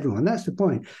available to everyone. That's the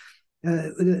point.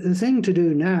 The thing to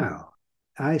do now,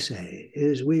 I say,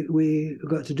 is we've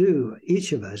got to do,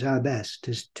 each of us, our best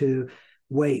to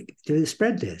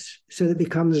spread this so that it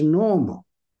becomes normal.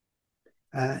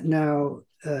 Now,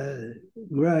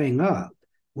 growing up,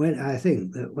 I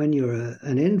think that when you're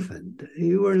an infant,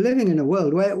 you were living in a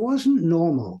world where it wasn't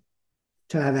normal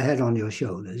to have a head on your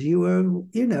shoulders. You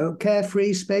were,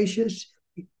 carefree, spacious,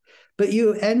 but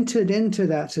you entered into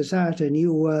that society and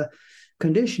you were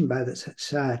conditioned by that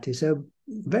society. So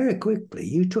very quickly,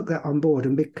 you took that on board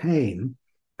and became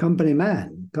company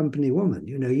man, company woman.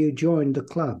 You joined the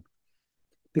club.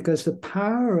 because the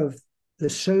power of the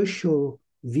social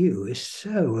view is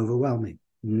so overwhelming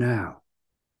now.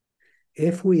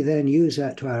 If we then use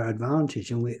that to our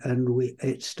advantage and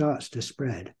it starts to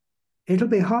spread, it'll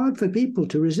be hard for people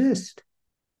to resist.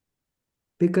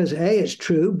 Because A, it's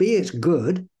true, B, it's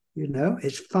good,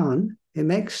 it's fun, it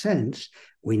makes sense.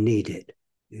 We need it,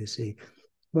 you see.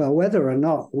 Well, whether or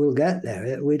not we'll get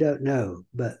there, we don't know,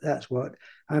 but that's what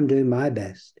I'm doing my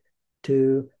best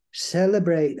to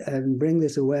celebrate and bring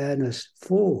this awareness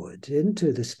forward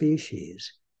into the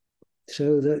species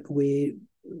so that we,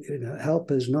 help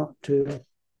us not to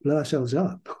blow ourselves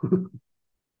up.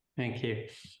 Thank you.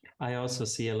 I also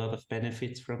see a lot of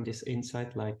benefits from this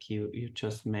insight, like you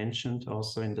just mentioned,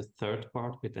 also in the third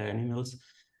part with the animals.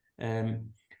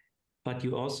 But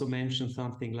you also mentioned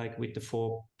something like with the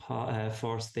four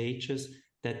stages,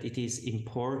 that it is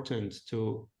important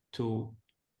to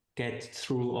get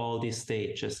through all these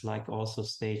stages, like also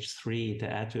stage 3,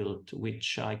 the adult,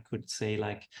 which I could say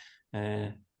like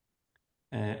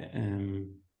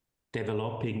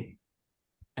developing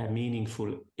a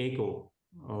meaningful ego.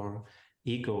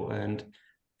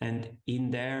 And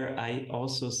in there I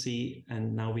also see,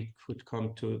 and now we could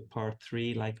come to part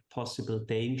 3, like possible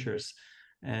dangers.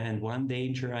 And one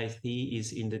danger I see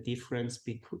is in the difference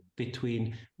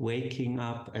between waking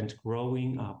up and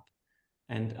growing up.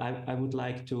 And I would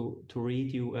like to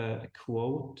read you a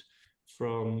quote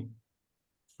from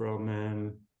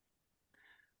Blaine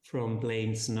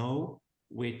Snow,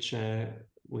 which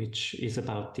is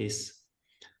about this.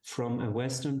 From a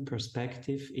Western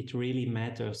perspective, it really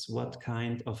matters what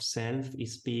kind of self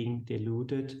is being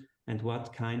deluded and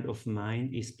what kind of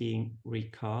mind is being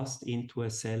recast into a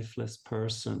selfless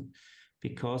person.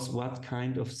 Because what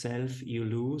kind of self you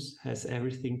lose has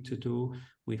everything to do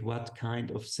with what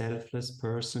kind of selfless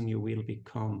person you will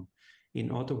become.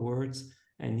 In other words,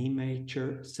 an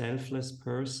immature, selfless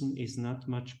person is not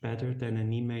much better than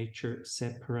an immature,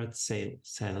 separate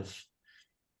self.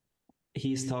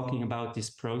 He's talking about these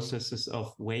processes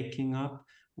of waking up,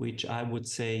 which I would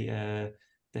say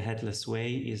the Headless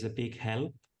Way is a big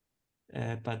help.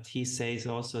 But he says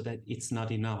also that it's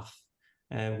not enough.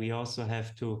 We also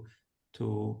have to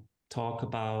talk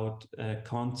about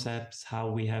concepts, how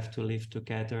we have to live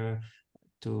together,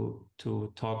 to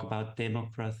talk about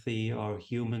democracy or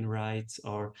human rights,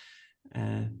 or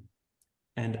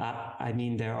and I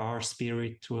mean, there are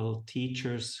spiritual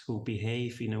teachers who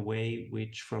behave in a way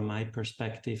which, from my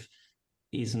perspective,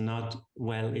 is not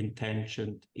well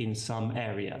intentioned in some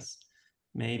areas.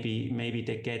 Maybe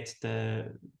they get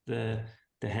the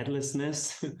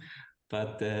headlessness,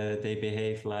 but they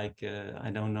behave like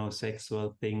I don't know,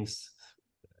 sexual things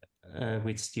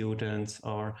with students.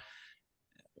 Or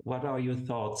what are your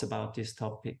thoughts about this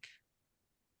topic?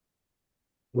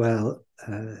 Well,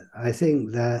 I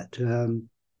think that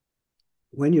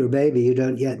when you're a baby, you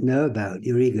don't yet know about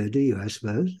your ego, do you, I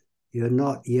suppose? You're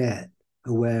not yet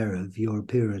aware of your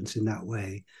appearance in that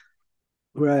way.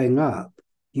 Growing up,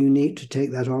 you need to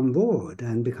take that on board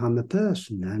and become a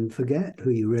person and forget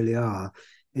who you really are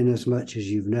in as much as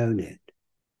you've known it.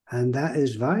 And that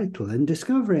is vital. And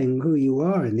discovering who you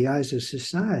are in the eyes of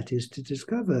society is to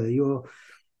discover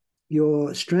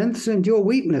your strengths and your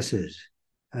weaknesses,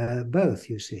 both,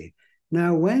 you see.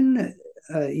 Now, when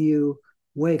you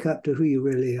wake up to who you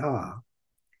really are,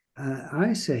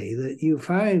 I say that you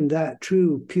find that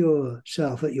true, pure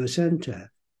self at your center,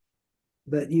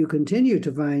 but you continue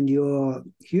to find your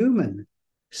human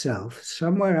self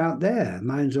somewhere out there.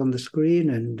 Mine's on the screen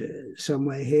and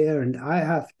somewhere here, and I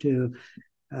have to,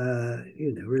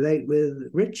 relate with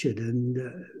Richard and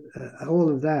all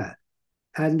of that.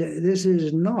 And this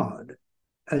is not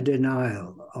a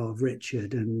denial of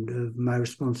Richard and of my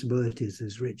responsibilities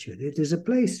as Richard. It is a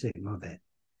placing of it.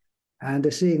 And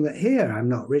a seeing that here I'm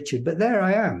not Richard, but there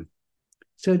I am.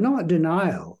 So not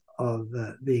denial of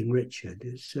being Richard,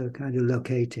 it's kind of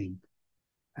locating.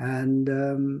 And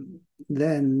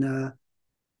then,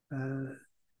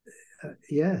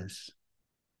 yes,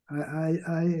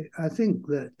 I think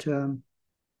that,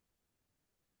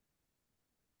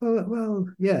 well,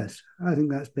 yes, I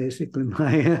think that's basically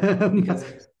my... Because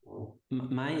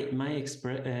my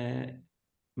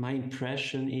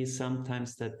impression is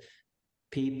sometimes that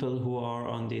people who are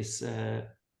on this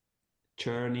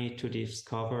journey to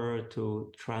discover,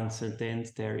 to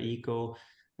transcend their ego,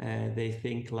 they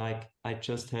think like, I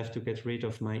just have to get rid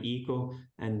of my ego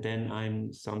and then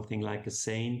I'm something like a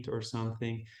saint or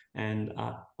something, and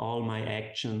all my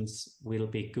actions will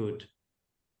be good.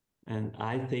 And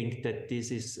I think that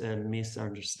this is a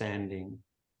misunderstanding.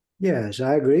 Yes,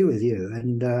 I agree with you.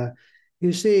 And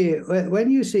you see,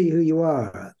 when you see who you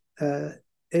are,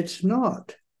 it's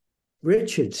not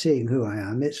Richard seeing who I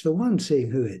am. It's the one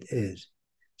seeing who it is.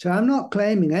 So I'm not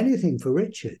claiming anything for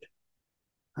Richard.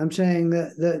 I'm saying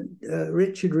that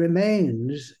Richard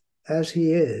remains as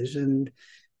he is, and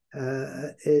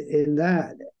in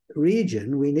that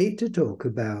region, we need to talk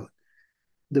about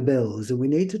the bills, and we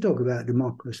need to talk about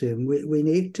democracy, and we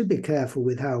need to be careful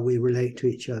with how we relate to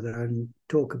each other and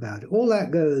talk about it. All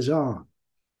that goes on,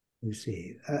 you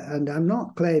see. And I'm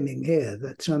not claiming here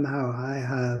that somehow I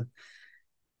have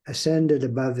ascended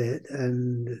above it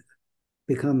and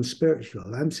become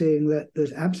spiritual. I'm saying that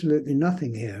there's absolutely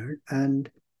nothing here, and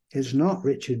it's not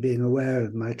Richard being aware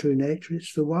of my true nature.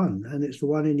 It's the one, and it's the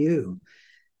one in you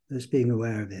that's being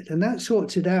aware of it. And that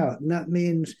sorts it out. And that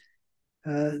means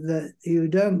that you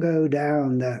don't go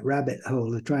down that rabbit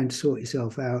hole of trying to sort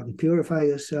yourself out and purify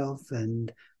yourself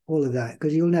and all of that,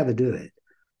 because you'll never do it.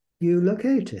 You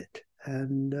locate it.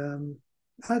 And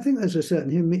I think there's a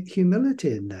certain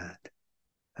humility in that.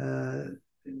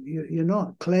 You're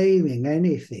not claiming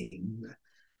anything.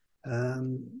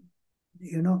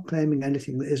 You're not claiming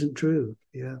anything that isn't true.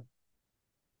 Yeah.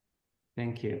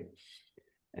 Thank you.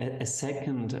 A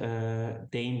second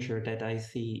danger that I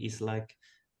see is like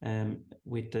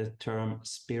with the term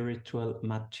spiritual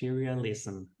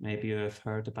materialism. Maybe you have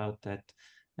heard about that.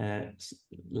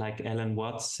 Like Alan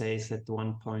Watts says at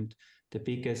one point, the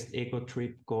biggest ego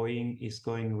trip going is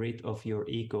going rid of your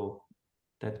ego.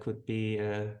 That could be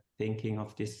thinking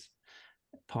of this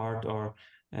part, or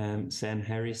Sam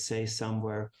Harris says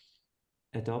somewhere,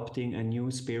 adopting a new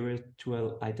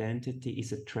spiritual identity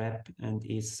is a trap and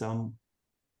is some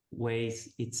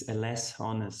ways it's a less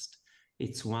honest.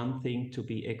 It's one thing to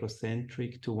be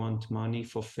egocentric, to want money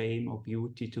for fame or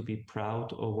beauty, to be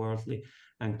proud or worldly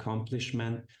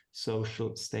accomplishment,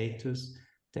 social status.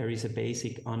 There is a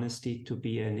basic honesty to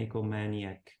be an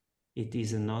egomaniac. It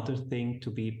is another thing to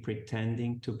be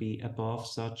pretending to be above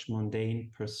such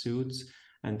mundane pursuits,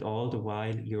 and all the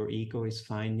while your ego is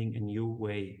finding a new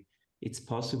way. It's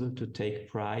possible to take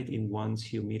pride in one's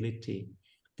humility.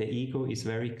 The ego is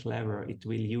very clever. It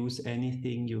will use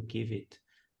anything you give it.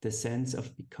 The sense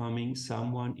of becoming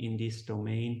someone in this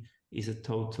domain is a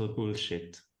total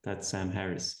bullshit. That's Sam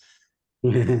Harris.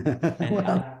 And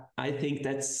well, I think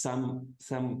that's some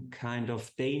kind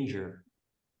of danger.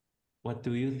 What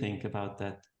do you think about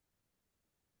that?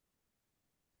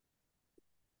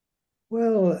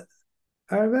 Well,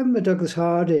 I remember Douglas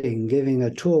Harding giving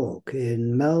a talk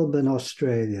in Melbourne,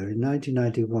 Australia in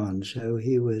 1991. So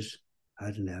he was, I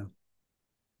don't know,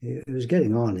 he was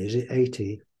getting on, is it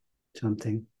 80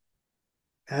 something?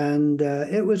 And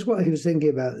it was what he was thinking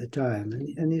about at the time.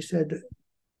 And he said,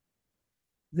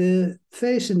 the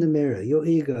face in the mirror, your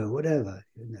ego, whatever,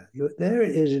 there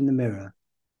it is in the mirror.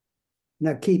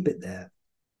 Now keep it there.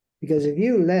 Because if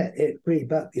you let it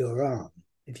creep up your arm,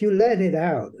 if you let it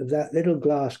out of that little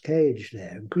glass cage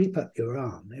there and creep up your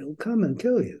arm, it'll come and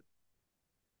kill you.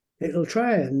 It'll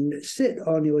try and sit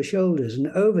on your shoulders and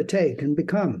overtake and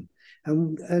become.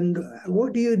 And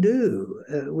what do you do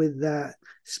with that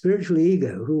spiritual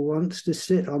ego who wants to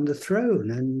sit on the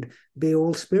throne and be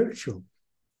all spiritual?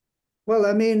 Well,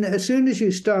 I mean, as soon as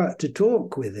you start to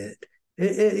talk with it,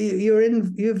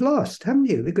 you've lost, haven't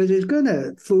you? Because it's going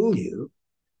to fool you.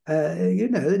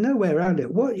 There's no way around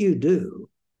it. What you do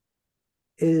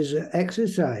is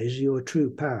exercise your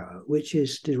true power, which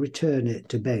is to return it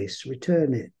to base,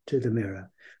 return it to the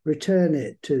mirror, return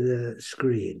it to the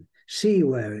screen, see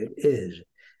where it is,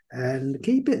 and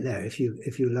keep it there if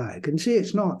you like, and see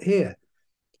it's not here.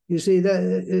 You see,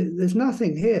 there's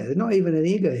nothing here. There's not even an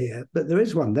ego here, but there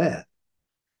is one there.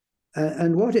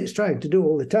 And what it's trying to do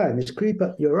all the time is creep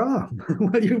up your arm.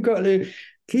 Well, you've got to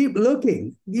keep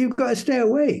looking. You've got to stay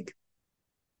awake.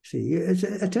 See, it's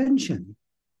attention.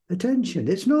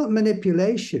 It's not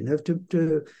manipulation of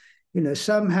to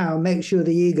somehow make sure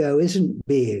the ego isn't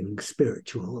being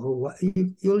spiritual or what.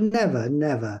 You'll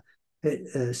never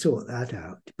sort that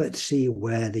out. But see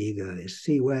where the ego is.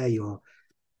 See where your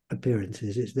appearance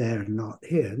is. It's there and not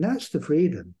here, and that's the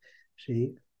freedom.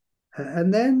 See.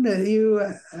 And then you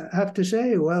have to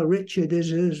say, well, Richard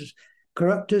is as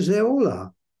corrupt as they all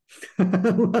are.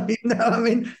 I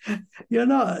mean, you're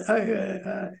not.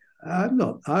 I'm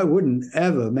not. I wouldn't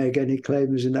ever make any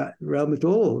claims in that realm at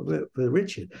all for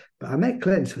Richard. But I make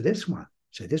claims for this one.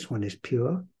 So this one is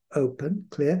pure, open,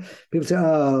 clear. People say,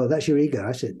 "Oh, that's your ego."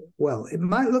 I said, "Well, it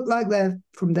might look like they're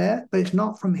from there, but it's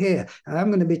not from here. And I'm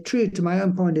going to be true to my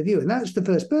own point of view, and that's the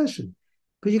first person,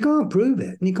 because you can't prove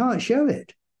it and you can't show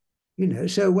it."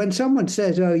 So when someone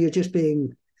says, "Oh, you're just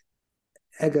being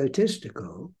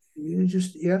egotistical," you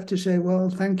have to say,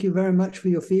 "Well, thank you very much for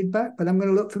your feedback, but I'm going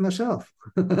to look for myself."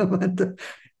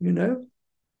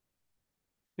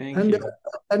 Thank And you.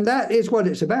 and that is what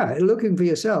it's about, looking for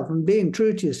yourself and being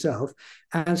true to yourself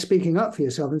and speaking up for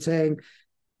yourself and saying,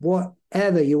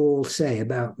 whatever you all say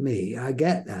about me, I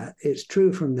get that. It's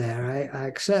true from there. I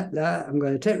accept that. I'm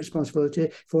going to take responsibility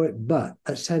for it. But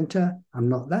at center, I'm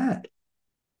not that.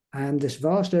 I am this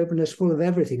vast openness full of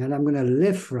everything, and I'm going to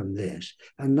live from this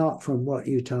and not from what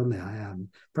you tell me I am,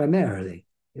 primarily.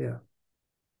 Yeah.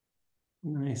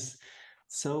 Nice.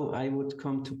 So I would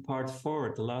come to part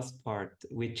 4, the last part,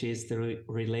 which is the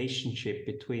relationship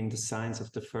between the signs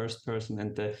of the first person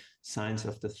and the signs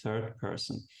of the third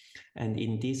person. And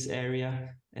in this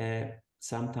area,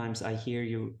 sometimes I hear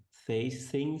you say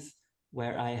things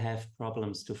where I have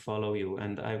problems to follow you.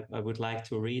 And I would like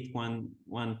to read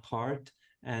one part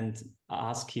and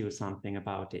ask you something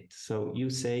about it. So you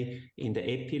say in the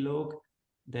epilogue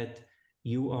that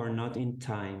you are not in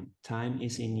time. Time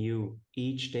is in you.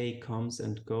 Each day comes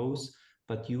and goes,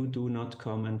 but you do not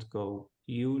come and go.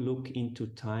 You look into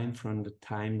time from the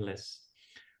timeless.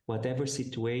 Whatever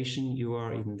situation you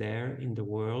are in there in the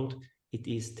world, it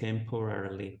is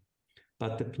temporarily.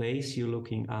 But the place you're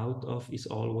looking out of is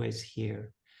always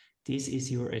here. This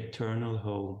is your eternal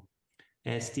home.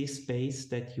 As this space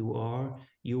that you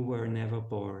were never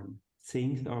born.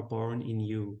 Things are born in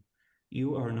you.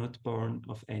 You are not born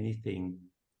of anything.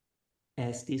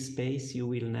 As this space, you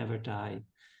will never die.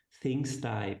 Things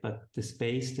die, but the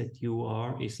space that you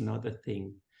are is not a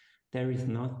thing. There is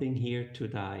nothing here to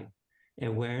die.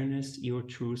 Awareness, your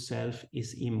true self,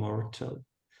 is immortal.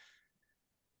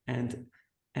 And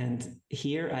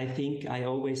here I think I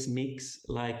always mix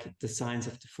like the signs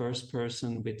of the first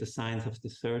person with the signs of the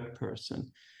third person,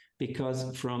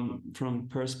 because from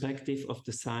perspective of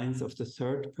the signs of the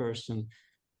third person,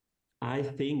 I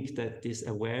think that this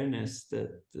awareness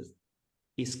that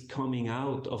is coming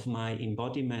out of my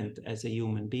embodiment as a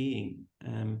human being.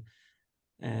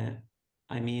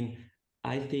 I mean,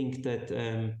 I think that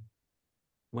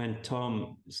when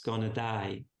Tom is gonna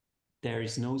die, there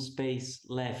is no space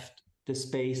left, the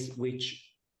space which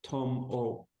Tom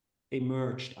or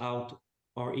emerged out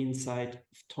or inside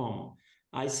of Tom.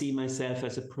 I see myself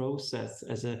as a process,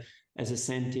 as a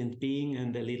sentient being,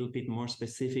 and a little bit more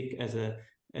specific as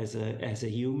a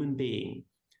human being.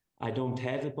 I don't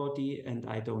have a body and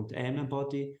I don't am a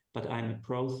body, but I'm a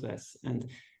process. And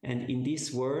in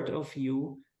this word of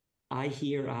you, I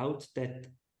hear out that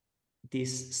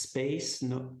this space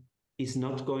is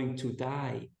not going to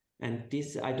die. And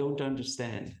this I don't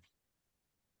understand.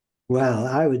 Well,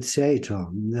 I would say,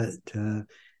 Tom, that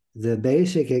the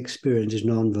basic experience is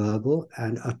non-verbal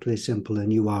and utterly simple,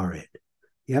 and you are it.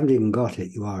 You haven't even got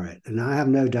it, you are it. And I have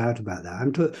no doubt about that.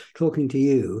 I'm talking to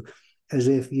you as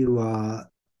if you are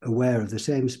aware of the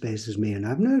same space as me, and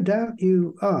I've no doubt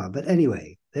you are. But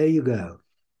anyway, there you go.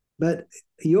 But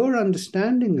your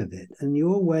understanding of it and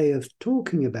your way of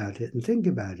talking about it and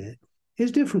thinking about it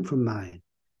is different from mine.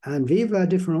 And vive la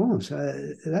différence,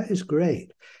 that is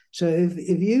great. So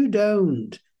if you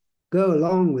don't go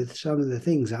along with some of the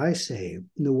things I say,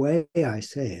 the way I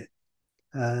say it,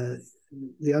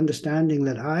 the understanding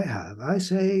that I have, I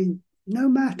say, no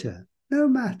matter, no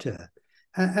matter.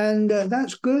 And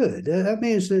that's good. That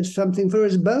means there's something for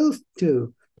us both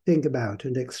to think about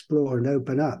and explore and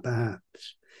open up,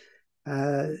 perhaps.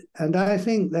 And I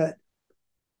think that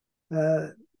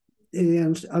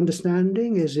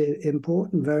understanding is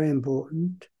important, very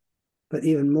important, but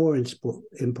even more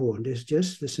important is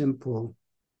just the simple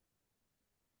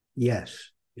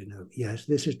yes, yes,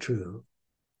 this is true.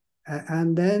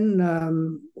 And then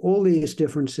all these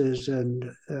differences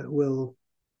will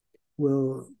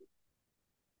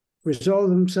resolve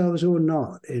themselves or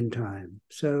not in time.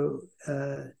 So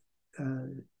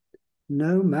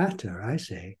no matter, I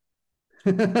say.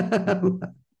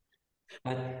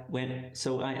 But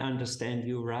so I understand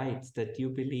you right, that you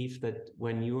believe that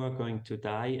when you are going to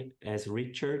die as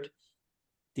Richard,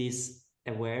 this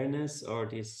awareness or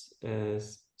this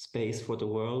space for the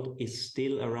world is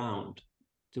still around.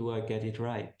 Do I get it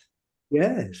right?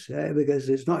 Yes, because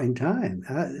it's not in time.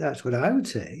 That's what I would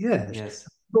say. Yes. Yes.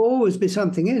 There'll always be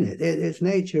something in it. Its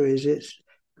nature is it's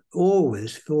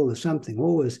always full of something,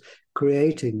 always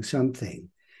creating something.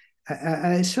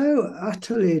 And it's so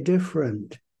utterly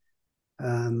different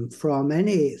from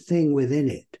anything within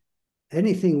it.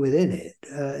 Anything within it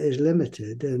is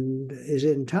limited and is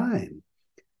in time.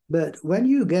 But when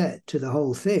you get to the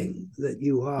whole thing that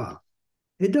you are,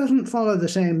 it doesn't follow the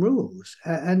same rules,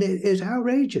 and it is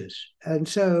outrageous. And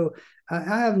so I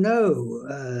have no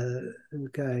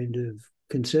kind of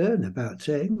concern about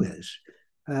saying this.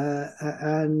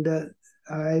 And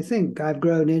I think I've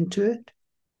grown into it.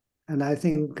 And I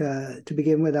think to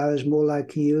begin with, I was more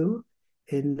like you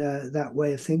in that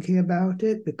way of thinking about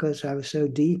it, because I was so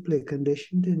deeply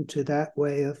conditioned into that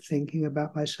way of thinking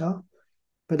about myself.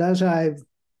 But as I've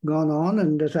gone on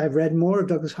and as I've read more of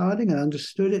Douglas Harding and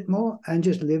understood it more and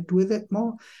just lived with it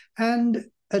more, and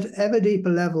at ever deeper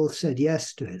levels said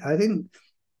yes to it, I think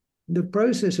the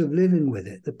process of living with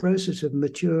it, the process of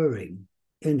maturing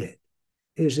in it,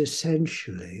 is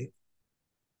essentially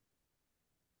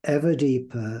ever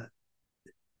deeper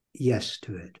yes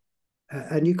to it.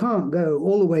 And you can't go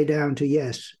all the way down to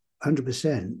yes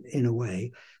 100% in a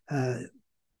way.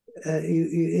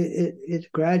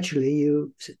 It gradually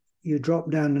you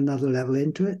drop down another level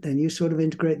into it, then you sort of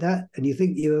integrate that, and you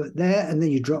think you're there, and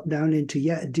then you drop down into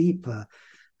yet a deeper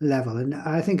level. And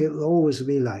I think it will always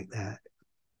be like that.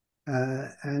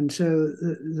 And so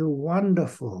the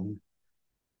wonderful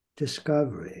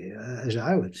discovery, as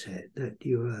I would say, that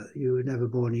you were never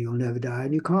born and you'll never die,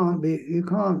 and you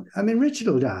can't. I mean, Richard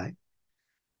will die.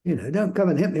 You know, don't come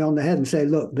and hit me on the head and say,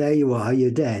 "Look, there you are,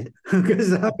 you're dead."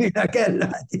 Because I mean, I get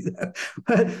that, you know.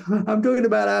 But I'm talking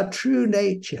about our true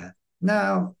nature.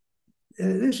 Now,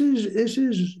 this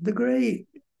is the great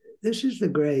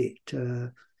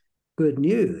good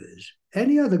news.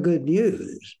 Any other good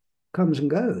news comes and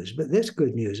goes, but this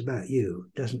good news about you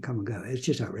doesn't come and go. It's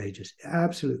just outrageous,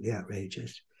 absolutely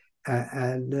outrageous.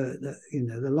 And you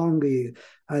know, the longer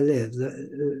I live,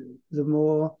 the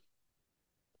more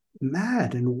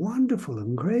mad and wonderful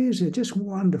and crazy, just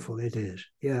wonderful it is.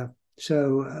 Yeah.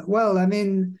 So, well, I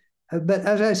mean, but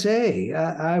as I say,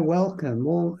 I welcome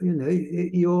all, you know,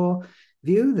 your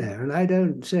view there. And I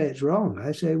don't say it's wrong.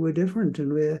 I say we're different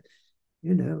and we're,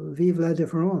 you know, vive la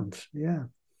différence. Yeah.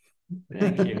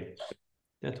 Thank you.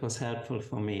 That was helpful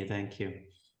for me. Thank you.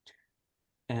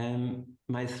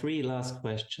 My three last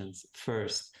questions.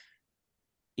 First,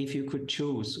 if you could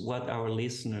choose what our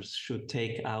listeners should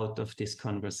take out of this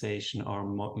conversation, or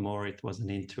more it was an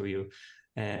interview,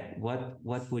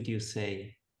 what would you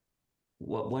say?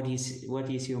 What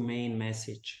is your main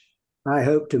message? I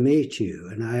hope to meet you,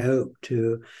 and I hope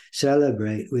to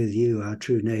celebrate with you our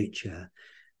true nature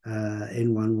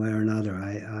in one way or another.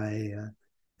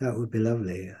 That would be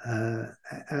lovely.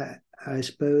 I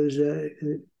suppose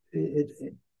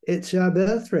it's our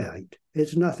birthright.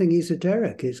 It's nothing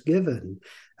esoteric. It's given,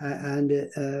 and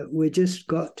we just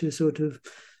got to sort of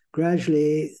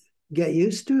gradually get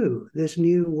used to this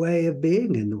new way of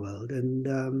being in the world.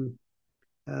 And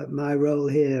my role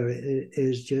here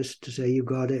is just to say, you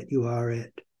got it, you are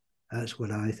it. That's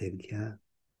what I think, yeah.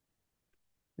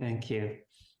 Thank you.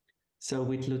 So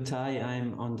with Lutai,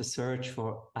 I'm on the search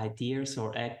for ideas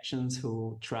or actions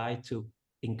who try to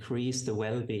increase the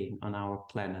well-being on our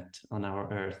planet, on our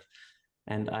Earth.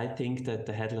 And I think that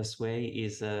the Headless Way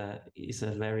is a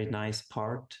very nice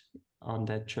part on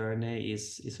that journey,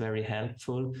 is very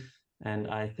helpful. And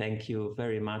I thank you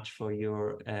very much for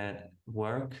your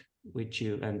work, which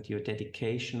you and your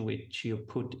dedication, which you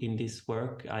put in this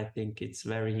work. I think it's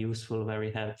very useful,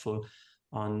 very helpful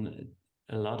on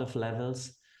a lot of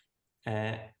levels.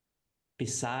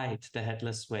 Beside the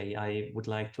Headless Way, I would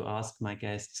like to ask my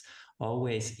guests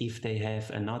always if they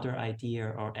have another idea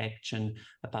or action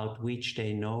about which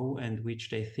they know and which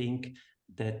they think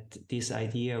that this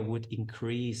idea would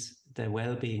increase the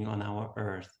well-being on our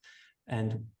Earth,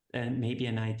 and maybe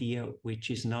an idea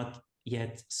which is not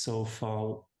yet so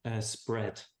far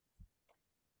spread.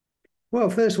 Well,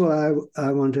 first of all,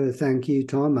 I want to thank you,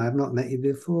 Tom. I've not met you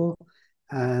before,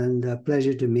 and a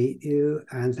pleasure to meet you.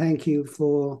 And thank you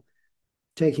for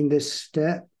taking this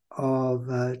step of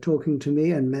talking to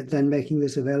me and then making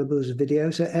this available as a video.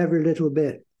 So every little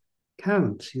bit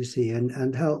counts, you see,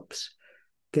 and helps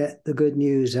get the good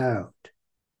news out.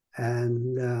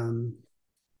 And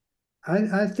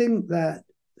I think that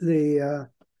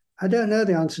I don't know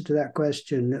the answer to that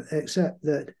question, except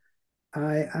that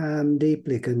I am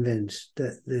deeply convinced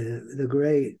that the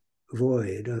great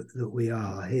void that we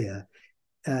are here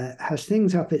has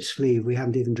things up its sleeve we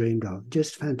haven't even dreamed of.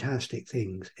 Just fantastic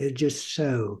things. It's just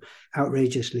so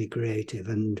outrageously creative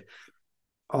and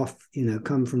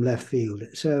come from left field.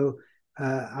 So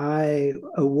I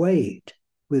await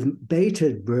with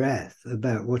bated breath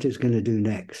about what it's going to do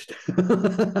next.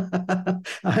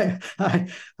 I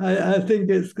think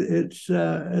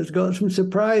it's got some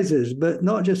surprises, but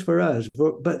not just for us,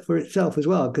 but for itself as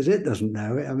well, because it doesn't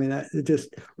know it. I mean, it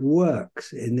just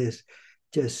works in this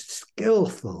just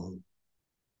skillful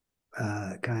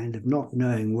kind of not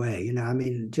knowing way. I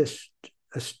mean, just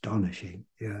astonishing.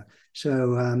 Yeah.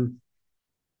 So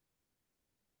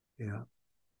yeah.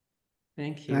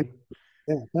 Thank you.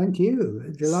 Yeah, thank you.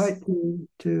 A delight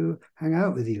to hang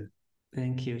out with you.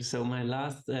 Thank you. So my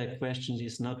last question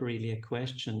is not really a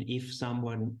question. If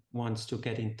someone wants to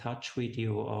get in touch with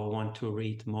you or want to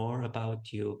read more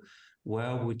about you,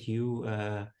 where would you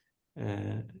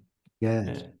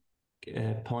Yes.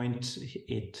 point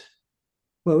it?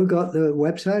 Well, we've got the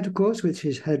website, of course, which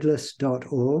is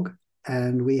headless.org,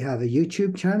 and we have a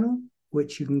YouTube channel,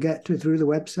 which you can get to through the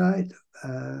website.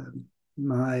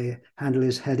 My handle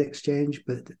is Head Exchange,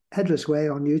 but Headless Way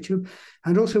on YouTube.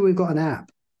 And also we've got an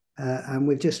app, and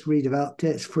we've just redeveloped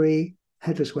it. It's free,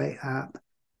 Headless Way app,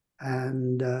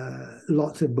 and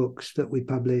lots of books that we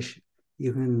publish.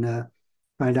 You can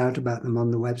find out about them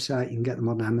on the website. You can get them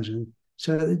on Amazon.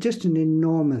 So just an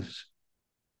enormous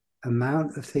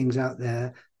amount of things out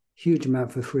there, huge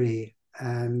amount for free.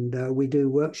 And we do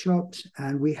workshops,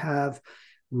 and we have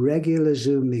regular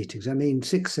Zoom meetings. I mean,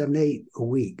 6, 7, 8 a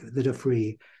week that are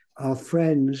free, of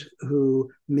friends who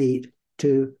meet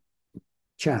to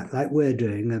chat like we're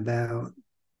doing about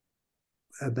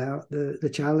the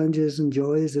challenges and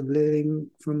joys of living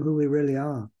from who we really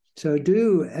are. So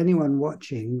do anyone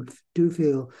watching, do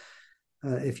feel,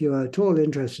 if you're at all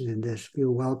interested in this,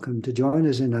 feel welcome to join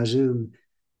us in our Zoom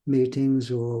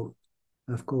meetings, or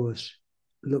of course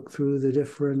look through the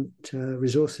different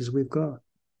resources we've got.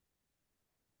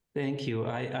 Thank you.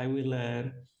 I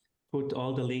will put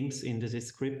all the links in the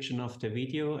description of the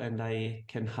video, and I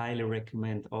can highly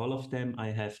recommend all of them.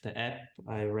 I have the app,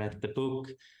 I read the book.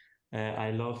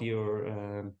 I love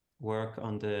your work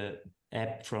on the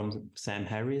app from Sam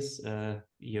Harris,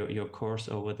 your course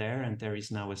over there, and there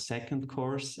is now a second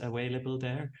course available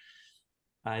there.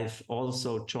 I've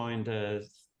also joined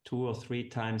 2 or 3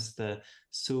 times the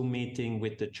Zoom meeting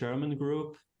with the German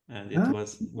group, and it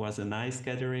was a nice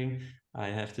gathering. I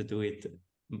have to do it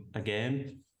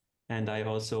again. And I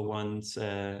also once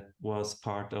was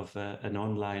part of an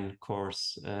online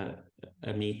course,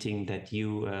 a meeting that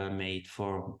you made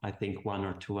for, I think, 1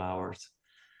 or 2 hours.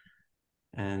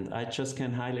 And I just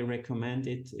can highly recommend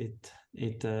it.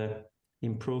 It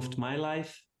improved my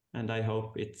life, and I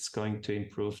hope it's going to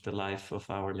improve the life of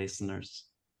our listeners.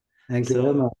 Thank you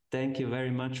very much. Thank you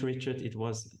very much, Richard. It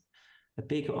was a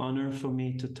big honor for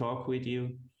me to talk with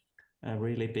you, a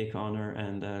really big honor,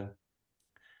 and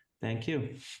thank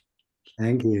you.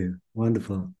 Thank you.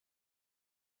 Wonderful.